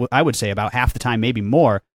 I would say about half the time, maybe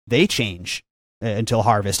more, they change until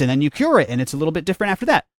harvest. And then you cure it and it's a little bit different after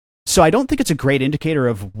that. So I don't think it's a great indicator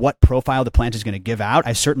of what profile the plant is going to give out.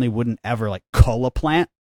 I certainly wouldn't ever like cull a plant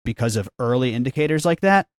because of early indicators like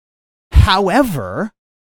that. However,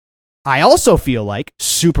 I also feel like,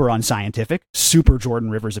 super unscientific, super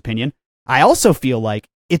Jordan Rivers opinion, I also feel like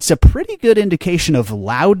it's a pretty good indication of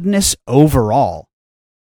loudness overall.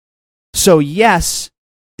 So yes,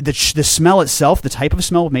 the smell itself, the type of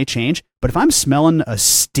smell may change, but if I'm smelling a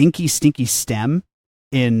stinky stem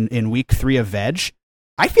in week 3 of veg,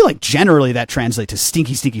 I feel like generally that translates to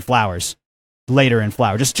stinky flowers later in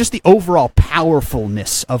flower. Just the overall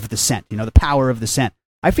powerfulness of the scent, the power of the scent.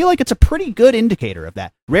 I feel like it's a pretty good indicator of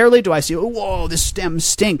that. Rarely do I see, whoa, this stem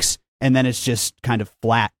stinks, and then it's just kind of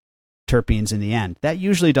flat terpenes in the end. That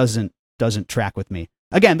usually doesn't track with me.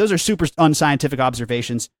 Again, those are super unscientific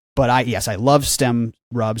observations, but I love stem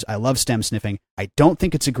rubs. I love stem sniffing. I don't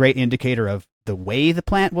think it's a great indicator of the way the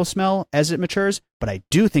plant will smell as it matures, but I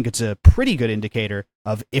do think it's a pretty good indicator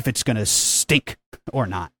of if it's going to stink or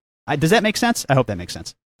not. Does that make sense? I hope that makes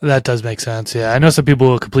sense. That does make sense, yeah. I know some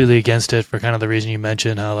people are completely against it for kind of the reason you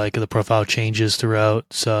mentioned, how like the profile changes throughout,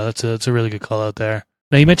 so that's a really good call out there.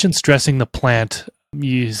 Now, you mentioned stressing the plant.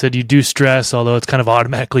 You said you do stress, although it's kind of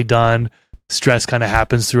automatically done. Stress kind of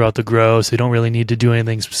happens throughout the grow, so you don't really need to do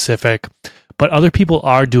anything specific. But other people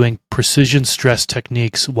are doing precision stress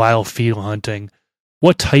techniques while pheno hunting.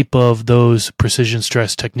 What type of those precision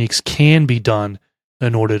stress techniques can be done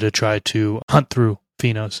in order to try to hunt through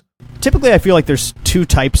phenos? Typically, I feel like there's 2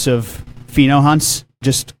 types of pheno hunts,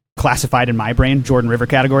 just classified in my brain, Jordan River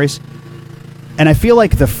categories. And I feel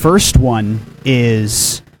like the first one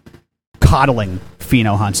is coddling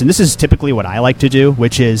pheno hunts. And this is typically what I like to do,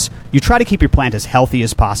 which is you try to keep your plant as healthy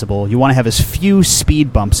as possible. You want to have as few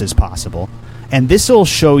speed bumps as possible. And this will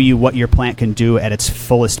show you what your plant can do at its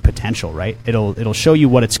fullest potential, right? It'll show you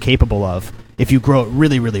what it's capable of if you grow it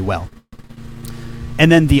really, really well.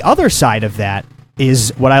 And then the other side of that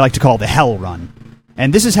is what I like to call the hell run.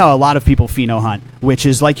 And this is how a lot of people pheno hunt, which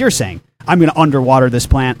is like you're saying, I'm going to underwater this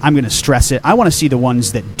plant. I'm going to stress it. I want to see the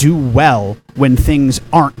ones that do well when things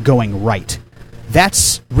aren't going right.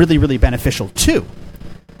 That's really, really beneficial too.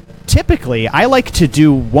 Typically, I like to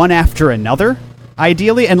do one after another,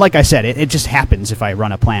 ideally. And like I said, it just happens if I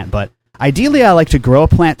run a plant. But ideally, I like to grow a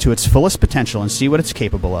plant to its fullest potential and see what it's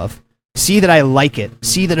capable of. See that I like it.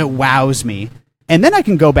 See that it wows me. And then I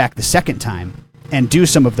can go back the second time and do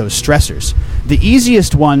some of those stressors. The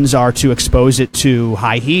easiest ones are to expose it to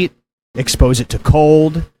high heat, expose it to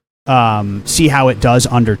cold, see how it does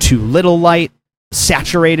under too little light,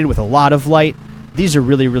 saturated with a lot of light. These are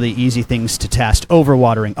really, really easy things to test.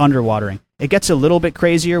 Overwatering, underwatering. It gets a little bit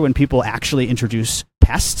crazier when people actually introduce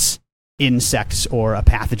pests, insects, or a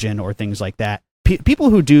pathogen or things like that. People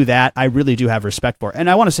who do that, I really do have respect for. And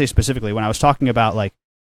I want to say specifically, when I was talking about like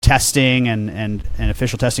testing and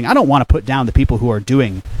official testing, I don't want to put down the people who are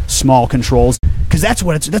doing small controls, because that's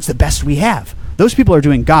the best we have. Those people are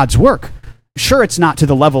doing God's work. Sure, it's not to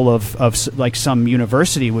the level of like some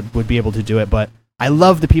university would be able to do it, but I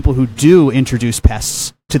love the people who do introduce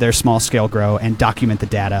pests to their small scale grow and document the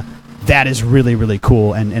data. That is really, really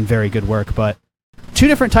cool and very good work. But 2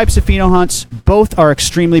 different types of pheno hunts, both are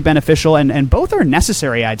extremely beneficial and both are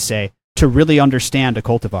necessary, I'd say, to really understand a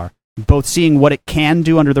cultivar. Both seeing what it can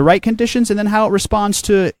do under the right conditions and then how it responds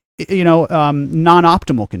to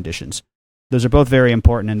non-optimal conditions. Those are both very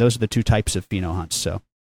important, and those are the 2 types of pheno hunts. So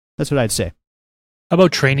that's what I'd say. How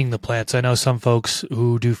about training the plants? I know some folks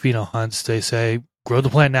who do pheno hunts, they say, grow the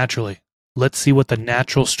plant naturally. Let's see what the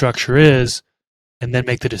natural structure is, and then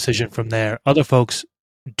make the decision from there. Other folks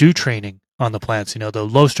do training on the plants. The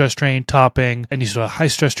low stress train, topping, any sort of high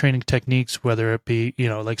stress training techniques, whether it be,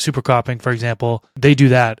 like super cropping, for example, they do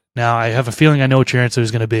that. Now, I have a feeling I know what your answer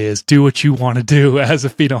is going to be, is do what you want to do as a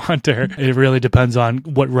pheno hunter. It really depends on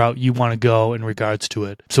what route you want to go in regards to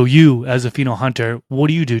it. So you, as a pheno hunter, what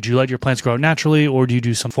do? Do you let your plants grow out naturally, or do you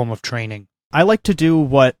do some form of training? I like to do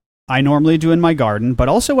what I normally do in my garden, but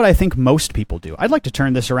also what I think most people do. I'd like to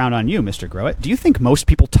turn this around on you, Mr. Grow It. Do you think most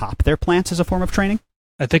people top their plants as a form of training?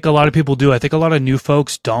 I think a lot of people do. I think a lot of new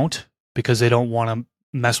folks don't, because they don't want to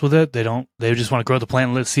mess with it. They just want to grow the plant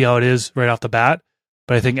and let's see how it is right off the bat.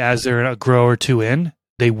 But I think as they're a grow or two in,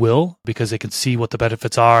 they will, because they can see what the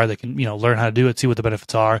benefits are. They can, learn how to do it, see what the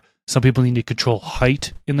benefits are. Some people need to control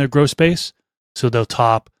height in their grow space, so they'll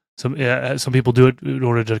top. Some people do it in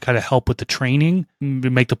order to kind of help with the training,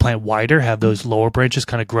 make the plant wider, have those lower branches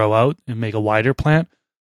kind of grow out and make a wider plant.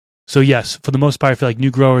 So yes, for the most part, I feel like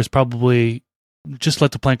new growers probably just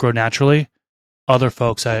let the plant grow naturally. Other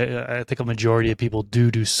folks, I think a majority of people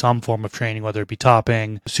do some form of training, whether it be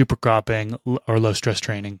topping, super cropping, or low stress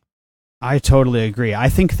training. I totally agree. I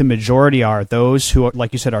think the majority are those who,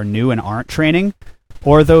 like you said, are new and aren't training,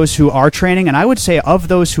 or those who are training. And I would say of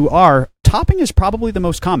those who are, topping is probably the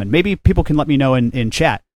most common. Maybe people can let me know in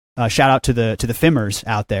chat. Shout out to the Fimmers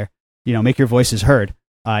out there. Make your voices heard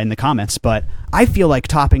in the comments. But I feel like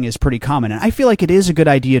topping is pretty common. And I feel like it is a good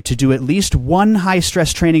idea to do at least one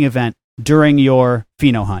high-stress training event during your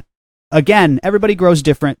pheno hunt. Again, everybody grows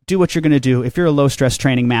different. Do what you're going to do. If you're a low-stress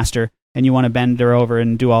training master and you want to bend her over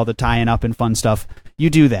and do all the tying up and fun stuff, you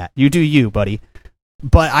do that. You do you, buddy.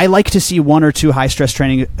 But I like to see one or two high-stress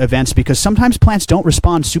training events, because sometimes plants don't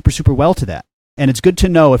respond super, super well to that. And it's good to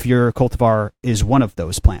know if your cultivar is one of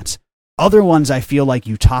those plants. Other ones, I feel like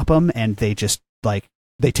you top them and they just,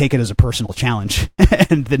 they take it as a personal challenge.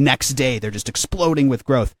 And the next day, they're just exploding with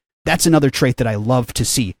growth. That's another trait that I love to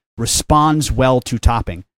see. Responds well to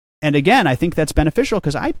topping. And again, I think that's beneficial,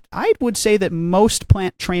 because I would say that most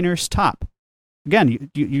plant trainers top. Again,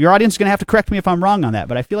 your audience is going to have to correct me if I'm wrong on that,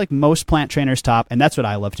 but I feel like most plant trainers top, and that's what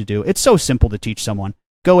I love to do. It's so simple to teach someone.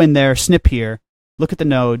 Go in there, snip here, look at the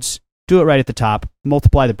nodes, do it right at the top,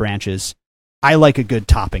 multiply the branches. I like a good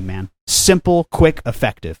topping, man. Simple, quick,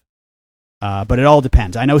 effective. But it all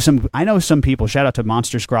depends. I know some people, shout out to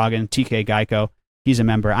Monster Scroggin, TK Geico, he's a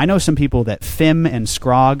member. I know some people that Fim and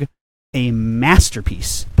Scrog a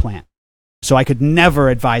masterpiece plant. So I could never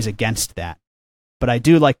advise against that. But I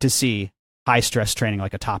do like to see high-stress training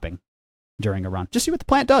like a topping during a run. Just see what the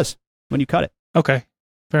plant does when you cut it. Okay,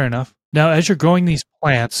 fair enough. Now, as you're growing these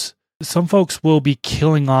plants, some folks will be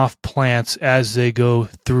killing off plants as they go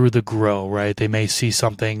through the grow, right? They may see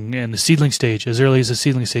something in the seedling stage, as early as the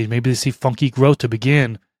seedling stage. Maybe they see funky growth to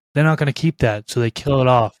begin. They're not going to keep that, so they kill it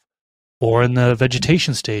off. Or in the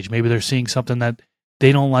vegetation stage, maybe they're seeing something that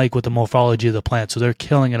they don't like with the morphology of the plant, so they're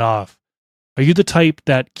killing it off. Are you the type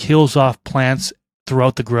that kills off plants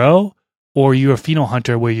throughout the grow? Or are you a pheno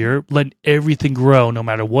hunter where you're letting everything grow, no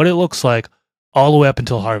matter what it looks like, all the way up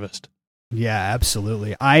until harvest? Yeah,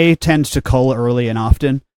 absolutely. I tend to cull early and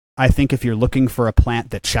often. I think if you're looking for a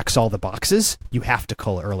plant that checks all the boxes, you have to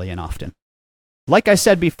cull early and often. Like I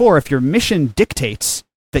said before, if your mission dictates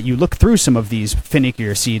that you look through some of these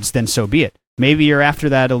finickier seeds, then so be it. Maybe you're after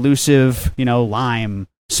that elusive, lime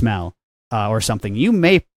smell or something. You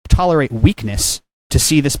may tolerate weakness to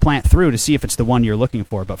see this plant through, to see if it's the one you're looking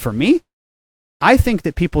for. But for me, I think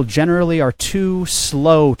that people generally are too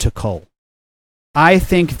slow to cull. I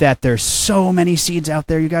think that there's so many seeds out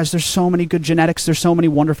there, you guys. There's so many good genetics. There's so many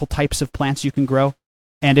wonderful types of plants you can grow.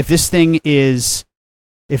 And if this thing is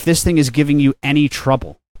giving you any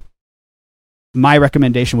trouble, my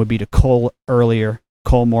recommendation would be to cull earlier,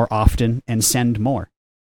 cull more often, and send more.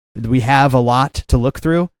 We have a lot to look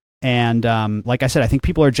through. And like I said, I think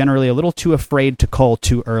people are generally a little too afraid to cull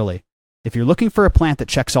too early. If you're looking for a plant that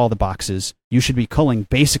checks all the boxes, you should be culling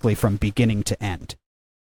basically from beginning to end.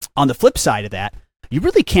 On the flip side of that, you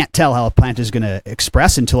really can't tell how a plant is going to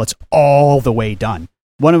express until it's all the way done.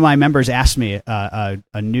 One of my members asked me a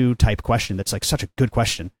new type question that's like such a good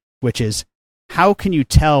question, which is, how can you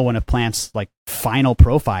tell when a plant's like final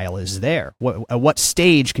profile is there? At what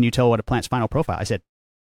stage can you tell what a plant's final profile? I said,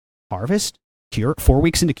 harvest, cure, 4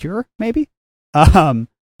 weeks into cure, maybe.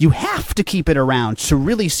 You have to keep it around to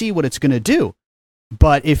really see what it's going to do.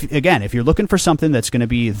 But if you're looking for something that's going to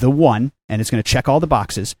be the one and it's going to check all the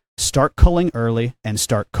boxes, start culling early and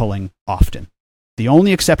start culling often. The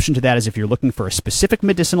only exception to that is if you're looking for a specific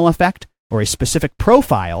medicinal effect or a specific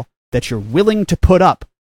profile that you're willing to put up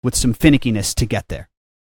with some finickiness to get there.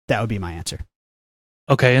 That would be my answer.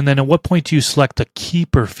 Okay, and then at what point do you select a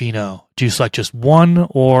keeper pheno? Do you select just one,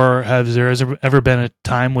 or has there ever been a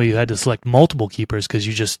time where you had to select multiple keepers because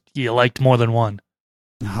you liked more than one?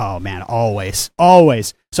 Oh man, always.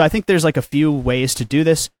 So I think there's like a few ways to do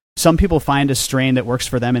this. Some people find a strain that works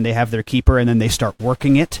for them and they have their keeper and then they start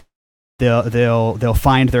working it. They'll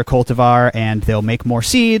find their cultivar and they'll make more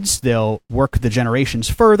seeds. They'll work the generations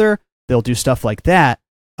further. They'll do stuff like that.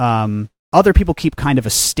 Other people keep kind of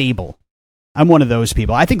a stable. I'm one of those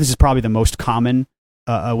people. I think this is probably the most common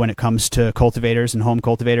when it comes to cultivators and home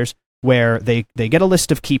cultivators, where they get a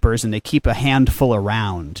list of keepers and they keep a handful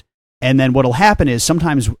around. And then what'll happen is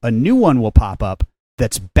sometimes a new one will pop up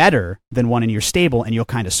that's better than one in your stable, and you'll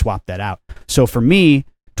kind of swap that out. So for me,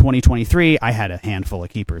 2023, I had a handful of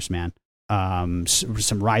keepers, man. Some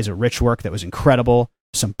Risa Rich work that was incredible.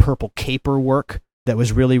 Some Purple Caper work that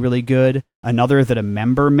was really, really good. Another that a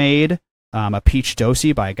member made, a Peach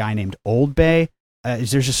Dosi by a guy named Old Bay. There's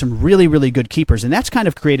just some really, really good keepers, and that's kind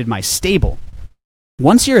of created my stable.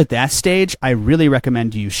 Once you're at that stage, I really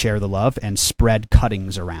recommend you share the love and spread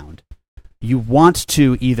cuttings around. You want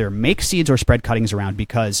to either make seeds or spread cuttings around,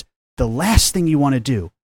 because the last thing you want to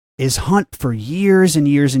do is hunt for years and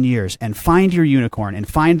years and years and find your unicorn and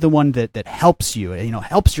find the one that helps you,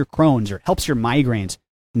 helps your Crohn's or helps your migraines.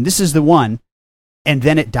 And this is the one, and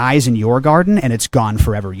then it dies in your garden and it's gone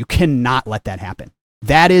forever. You cannot let that happen.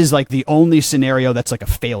 That is like the only scenario that's like a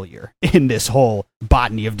failure in this whole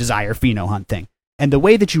botany of desire pheno hunt thing. And the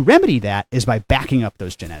way that you remedy that is by backing up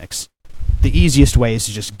those genetics. The easiest way is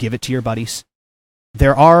to just give it to your buddies.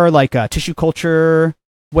 There are like tissue culture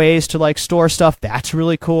ways to like store stuff. That's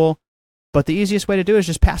really cool. But the easiest way to do it is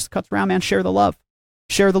just pass the cuts around, man. Share the love.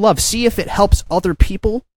 Share the love. See if it helps other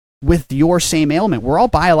people with your same ailment. We're all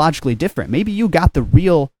biologically different. Maybe you got the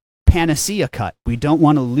real panacea cut. We don't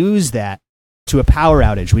want to lose that to a power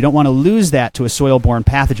outage. We don't want to lose that to a soil-borne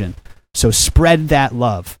pathogen. So spread that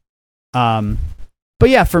love. But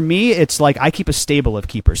yeah, for me, it's like I keep a stable of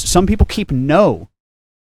keepers. Some people keep no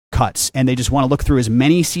cuts, and they just want to look through as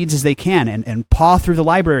many seeds as they can and paw through the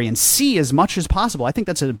library and see as much as possible. I think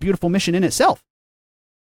that's a beautiful mission in itself.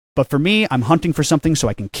 But for me, I'm hunting for something so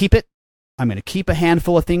I can keep it. I'm going to keep a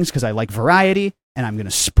handful of things because I like variety, and I'm going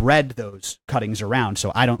to spread those cuttings around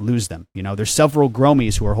so I don't lose them. There's several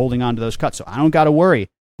gromies who are holding on to those cuts, so I don't got to worry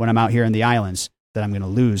when I'm out here in the islands that I'm going to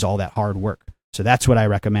lose all that hard work. So that's what I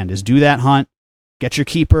recommend, is do that hunt. Get your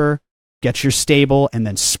keeper, get your stable, and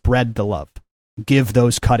then spread the love. Give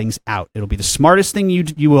those cuttings out. It'll be the smartest thing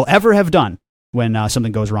you will ever have done when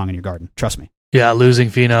something goes wrong in your garden. Trust me. Yeah, losing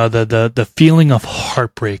pheno, the feeling of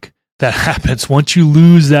heartbreak that happens once you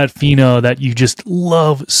lose that pheno that you just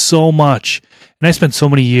love so much. And I spent so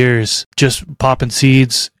many years just popping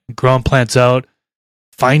seeds, growing plants out,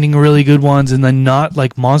 finding really good ones, and then not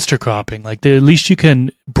like monster cropping. Like at least you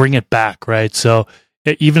can bring it back, right? So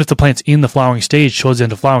even if the plant's in the flowering stage, shows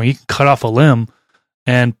into flowering, you can cut off a limb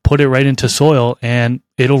and put it right into soil and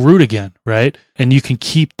it'll root again, right? And you can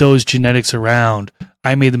keep those genetics around.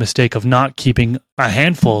 I made the mistake of not keeping a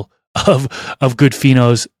handful of good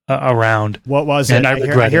phenos around. What was it?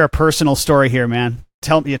 I hear a personal story here, man.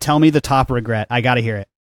 Tell me the top regret. I got to hear it.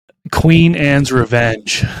 Queen Anne's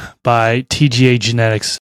Revenge by TGA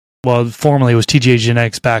Genetics. Well, formerly it was TGA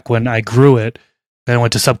Genetics back when I grew it. Then I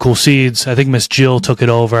went to Subcool Seeds. I think Miss Jill took it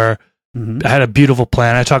over. Mm-hmm. I had a beautiful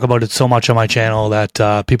plant. I talk about it so much on my channel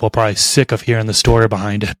that people are probably sick of hearing the story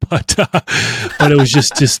behind it. But it was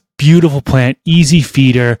just this beautiful plant, easy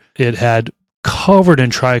feeder. It had covered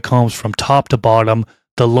in trichomes from top to bottom.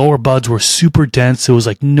 The lower buds were super dense. There was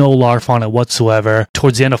like no larf on it whatsoever.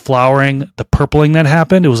 Towards the end of flowering, the purpling that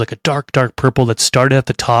happened, it was like a dark, dark purple that started at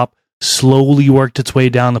the top, slowly worked its way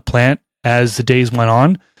down the plant as the days went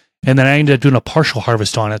on. And then I ended up doing a partial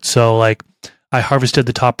harvest on it. So like I harvested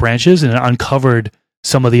the top branches and uncovered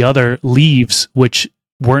some of the other leaves which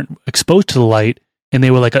weren't exposed to the light, and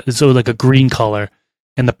they were like a green color.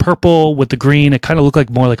 And the purple with the green, it kind of looked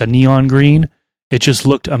like more like a neon green. It just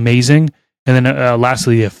looked amazing. And then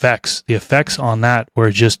lastly, the effects. The effects on that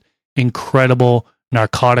were just incredible,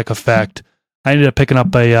 narcotic effect. I ended up picking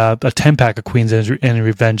up a 10-pack of Queen's Anne's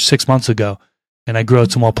Revenge 6 months ago. And I grew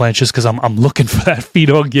out some more plants just because I'm looking for that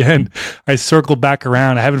pheno again. I circled back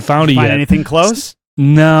around. I haven't found it yet. Find anything close?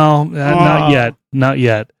 No, not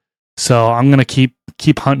yet. So I'm gonna keep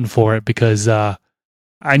hunting for it because I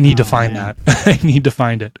need to find that. I need to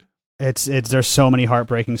find it. It's there's so many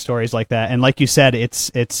heartbreaking stories like that, and like you said,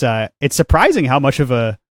 it's surprising how much of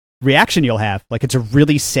a reaction you'll have. Like it's a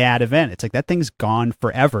really sad event. It's like that thing's gone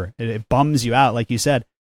forever. It bums you out, like you said.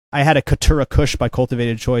 I had a Katura Kush by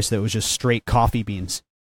Cultivated Choice that was just straight coffee beans.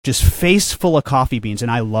 Just face full of coffee beans,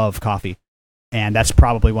 and I love coffee. And that's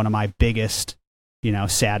probably one of my biggest,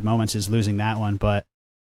 sad moments is losing that one. But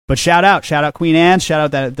shout out Queen Anne's,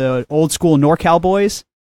 shout out the old school NorCal boys,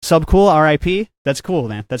 sub cool, RIP. That's cool,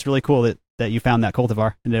 man. That's really cool that you found that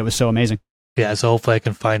cultivar and it was so amazing. Yeah, so hopefully I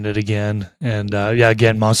can find it again. And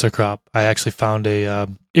again, monster crop. I actually found a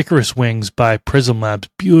Icarus Wings by Prism Labs,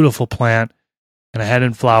 beautiful plant, and I had it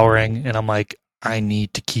in flowering, and I'm like, I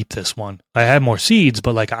need to keep this one. I had more seeds,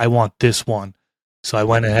 but like I want this one. So I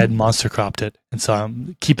went ahead and monster cropped it. And so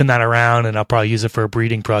I'm keeping that around, and I'll probably use it for a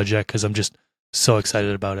breeding project because I'm just so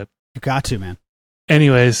excited about it. You got to, man.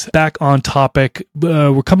 Anyways, back on topic.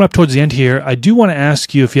 We're coming up towards the end here. I do want to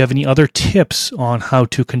ask you if you have any other tips on how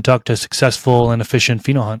to conduct a successful and efficient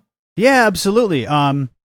pheno hunt. Yeah, absolutely.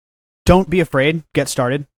 Don't be afraid. Get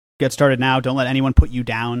started. Get started now. Don't let anyone put you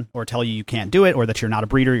down or tell you can't do it or that you're not a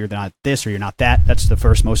breeder, you're not this or you're not that. That's the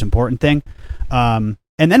first most important thing. And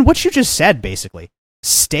then what you just said, basically.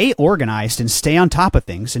 Stay organized and stay on top of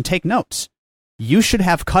things and take notes. You should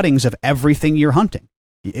have cuttings of everything you're hunting.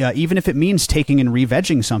 Even if it means taking and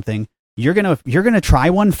re-vegging something, you're gonna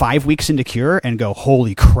try one 5 weeks into cure and go,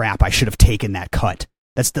 holy crap, I should have taken that cut.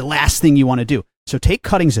 That's the last thing you want to do. So take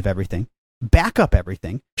cuttings of everything, back up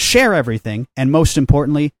everything, share everything, and most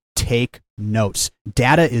importantly, take notes.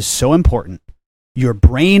 Data is so important. Your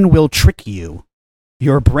brain will trick you.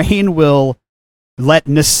 Your brain will let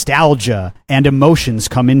nostalgia and emotions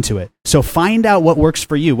come into it. So find out what works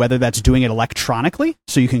for you, whether that's doing it electronically,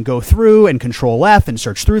 so you can go through and Control F and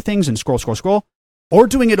search through things and scroll, or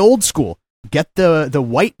doing it old school. Get the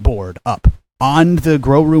whiteboard up on the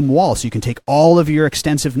grow room wall so you can take all of your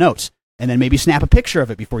extensive notes and then maybe snap a picture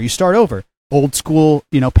of it before you start over. Old school,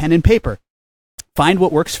 pen and paper. Find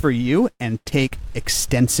what works for you and take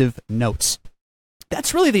extensive notes.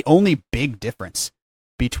 That's really the only big difference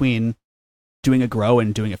between doing a grow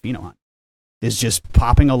and doing a pheno hunt, is just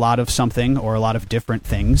popping a lot of something or a lot of different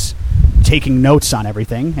things, taking notes on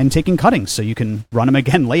everything, and taking cuttings so you can run them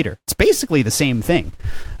again later. It's basically the same thing.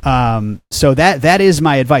 So that is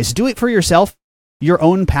my advice. Do it for yourself. Your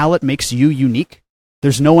own palate makes you unique.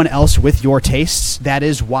 There's no one else with your tastes. That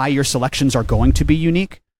is why your selections are going to be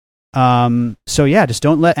unique. So yeah, just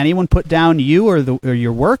don't let anyone put down you or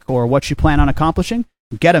your work or what you plan on accomplishing.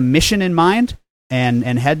 Get a mission in mind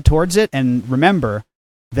and head towards it. And remember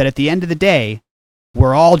that at the end of the day,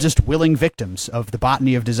 we're all just willing victims of the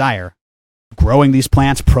botany of desire, growing these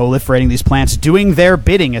plants, proliferating these plants, doing their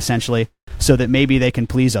bidding essentially, so that maybe they can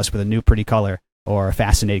please us with a new pretty color or a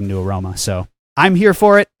fascinating new aroma. So I'm here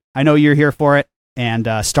for it. I know you're here for it. And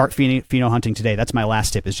start pheno hunting today. That's my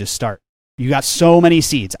last tip, is just start. You got so many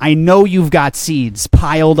seeds. I know you've got seeds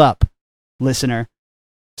piled up, listener.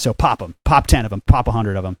 So pop them. Pop 10 of them. Pop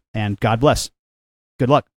 100 of them. And God bless. Good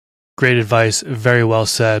luck. Great advice. Very well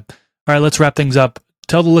said. All right, let's wrap things up.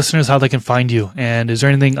 Tell the listeners how they can find you. And is there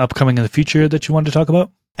anything upcoming in the future that you wanted to talk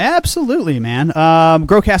about? Absolutely, man.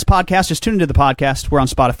 Growcast Podcast. Just tune into the podcast. We're on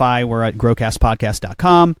Spotify. We're at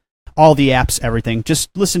growcastpodcast.com. All the apps, everything. Just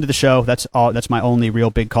listen to the show. That's all. That's my only real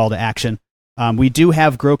big call to action. We do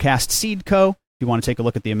have Growcast Seed Co. If you want to take a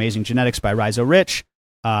look at the amazing genetics by Rhizo Rich.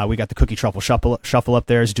 We got the Cookie Truffle Shuffle up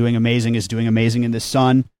there. Is doing amazing in this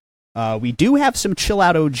sun. We do have some Chill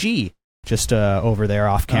Out OG just over there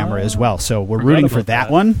off camera as well. So we're rooting for that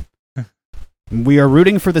one. We are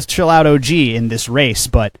rooting for this Chill Out OG in this race,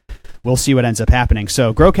 but we'll see what ends up happening.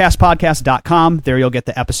 So growcastpodcast.com. There you'll get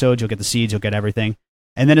the episodes, you'll get the seeds, you'll get everything.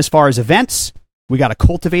 And then as far as events, we got a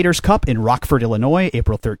Cultivators Cup in Rockford, Illinois,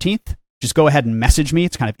 April 13th. Just go ahead and message me.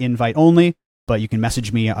 It's kind of invite only, but you can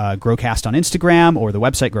message me Growcast on Instagram or the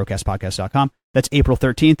website, growcastpodcast.com. That's April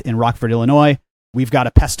 13th in Rockford, Illinois. We've got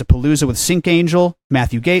a Pestapalooza with Sink Angel,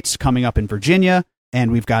 Matthew Gates, coming up in Virginia.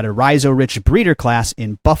 And we've got a Rhizo Rich breeder class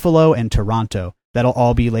in Buffalo and Toronto. That'll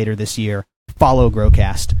all be later this year. Follow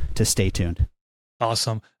Growcast to stay tuned.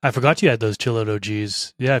 Awesome. I forgot you had those Chill Out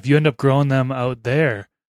OGs. Yeah, if you end up growing them out there,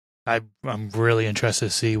 I'm really interested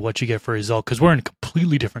to see what you get for a result, because we're in a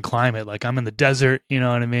completely different climate. Like, I'm in the desert, you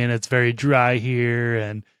know what I mean? It's very dry here,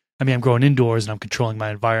 and I mean, I'm growing indoors and I'm controlling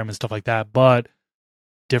my environment, stuff like that, but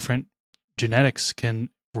different genetics can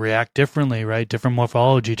react differently, right? Different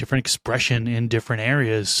morphology, different expression in different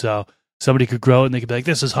areas. So somebody could grow it and they could be like,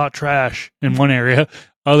 this is hot trash in one area.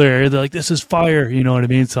 Other area, they're like, this is fire. You know what I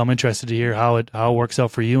mean? So I'm interested to hear how it works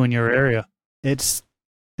out for you in your area. It's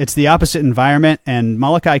the opposite environment, and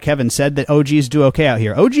Malachi Kevin said that OGs do okay out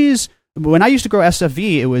here. OGs, when I used to grow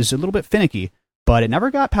SFV, it was a little bit finicky, but it never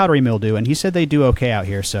got powdery mildew, and he said they do okay out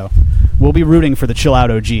here. So we'll be rooting for the Chill Out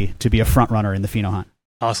OG to be a front runner in the pheno hunt.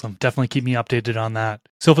 Awesome. Definitely keep me updated on that.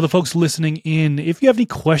 So for the folks listening in, if you have any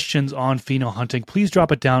questions on pheno hunting, please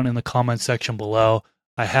drop it down in the comments section below.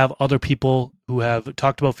 I have other people who have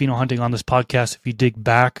talked about pheno hunting on this podcast. If you dig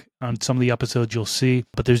back on some of the episodes, you'll see.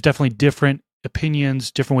 But there's definitely different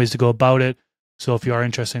opinions, different ways to go about it. So if you are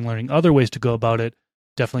interested in learning other ways to go about it,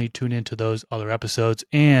 definitely tune into those other episodes.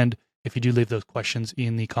 And if you do leave those questions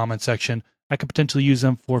in the comment section, I could potentially use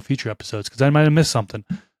them for future episodes because I might have missed something.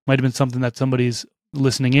 Might have been something that somebody's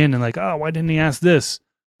listening in and like, oh, why didn't he ask this?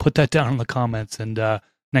 Put that down in the comments. And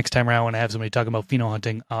next time around when I have somebody talking about pheno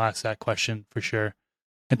hunting, I'll ask that question for sure.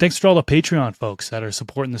 And thanks to all the Patreon folks that are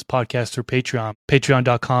supporting this podcast through Patreon.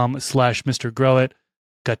 Patreon.com/MrGrowit.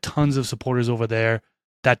 Got tons of supporters over there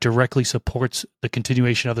that directly supports the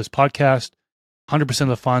continuation of this podcast. 100% of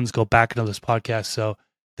the funds go back into this podcast. So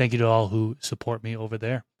thank you to all who support me over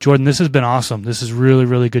there. Jordan, this has been awesome. This is really,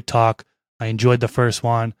 really good talk. I enjoyed the first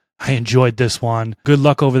one. I enjoyed this one. Good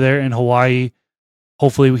luck over there in Hawaii.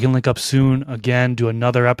 Hopefully we can link up soon again, do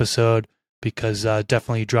another episode, because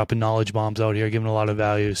definitely dropping knowledge bombs out here, giving a lot of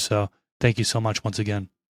value. So thank you so much once again.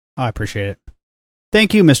 I appreciate it.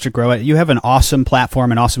 Thank you, Mr. Growit. You have an awesome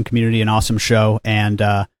platform, an awesome community, an awesome show. And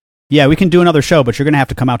yeah, we can do another show, but you're going to have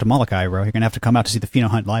to come out to Molokai, bro. You're going to have to come out to see the pheno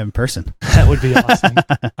hunt live in person. That would be awesome.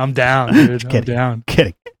 I'm down, dude. I'm down.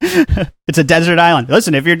 Kidding. It's a desert island.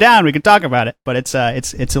 Listen, if you're down, we can talk about it. But it's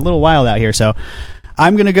a little wild out here. So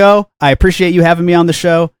I'm going to go. I appreciate you having me on the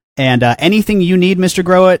show. And anything you need, Mr.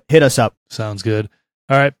 Growit, hit us up. Sounds good.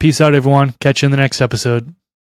 All right. Peace out, everyone. Catch you in the next episode.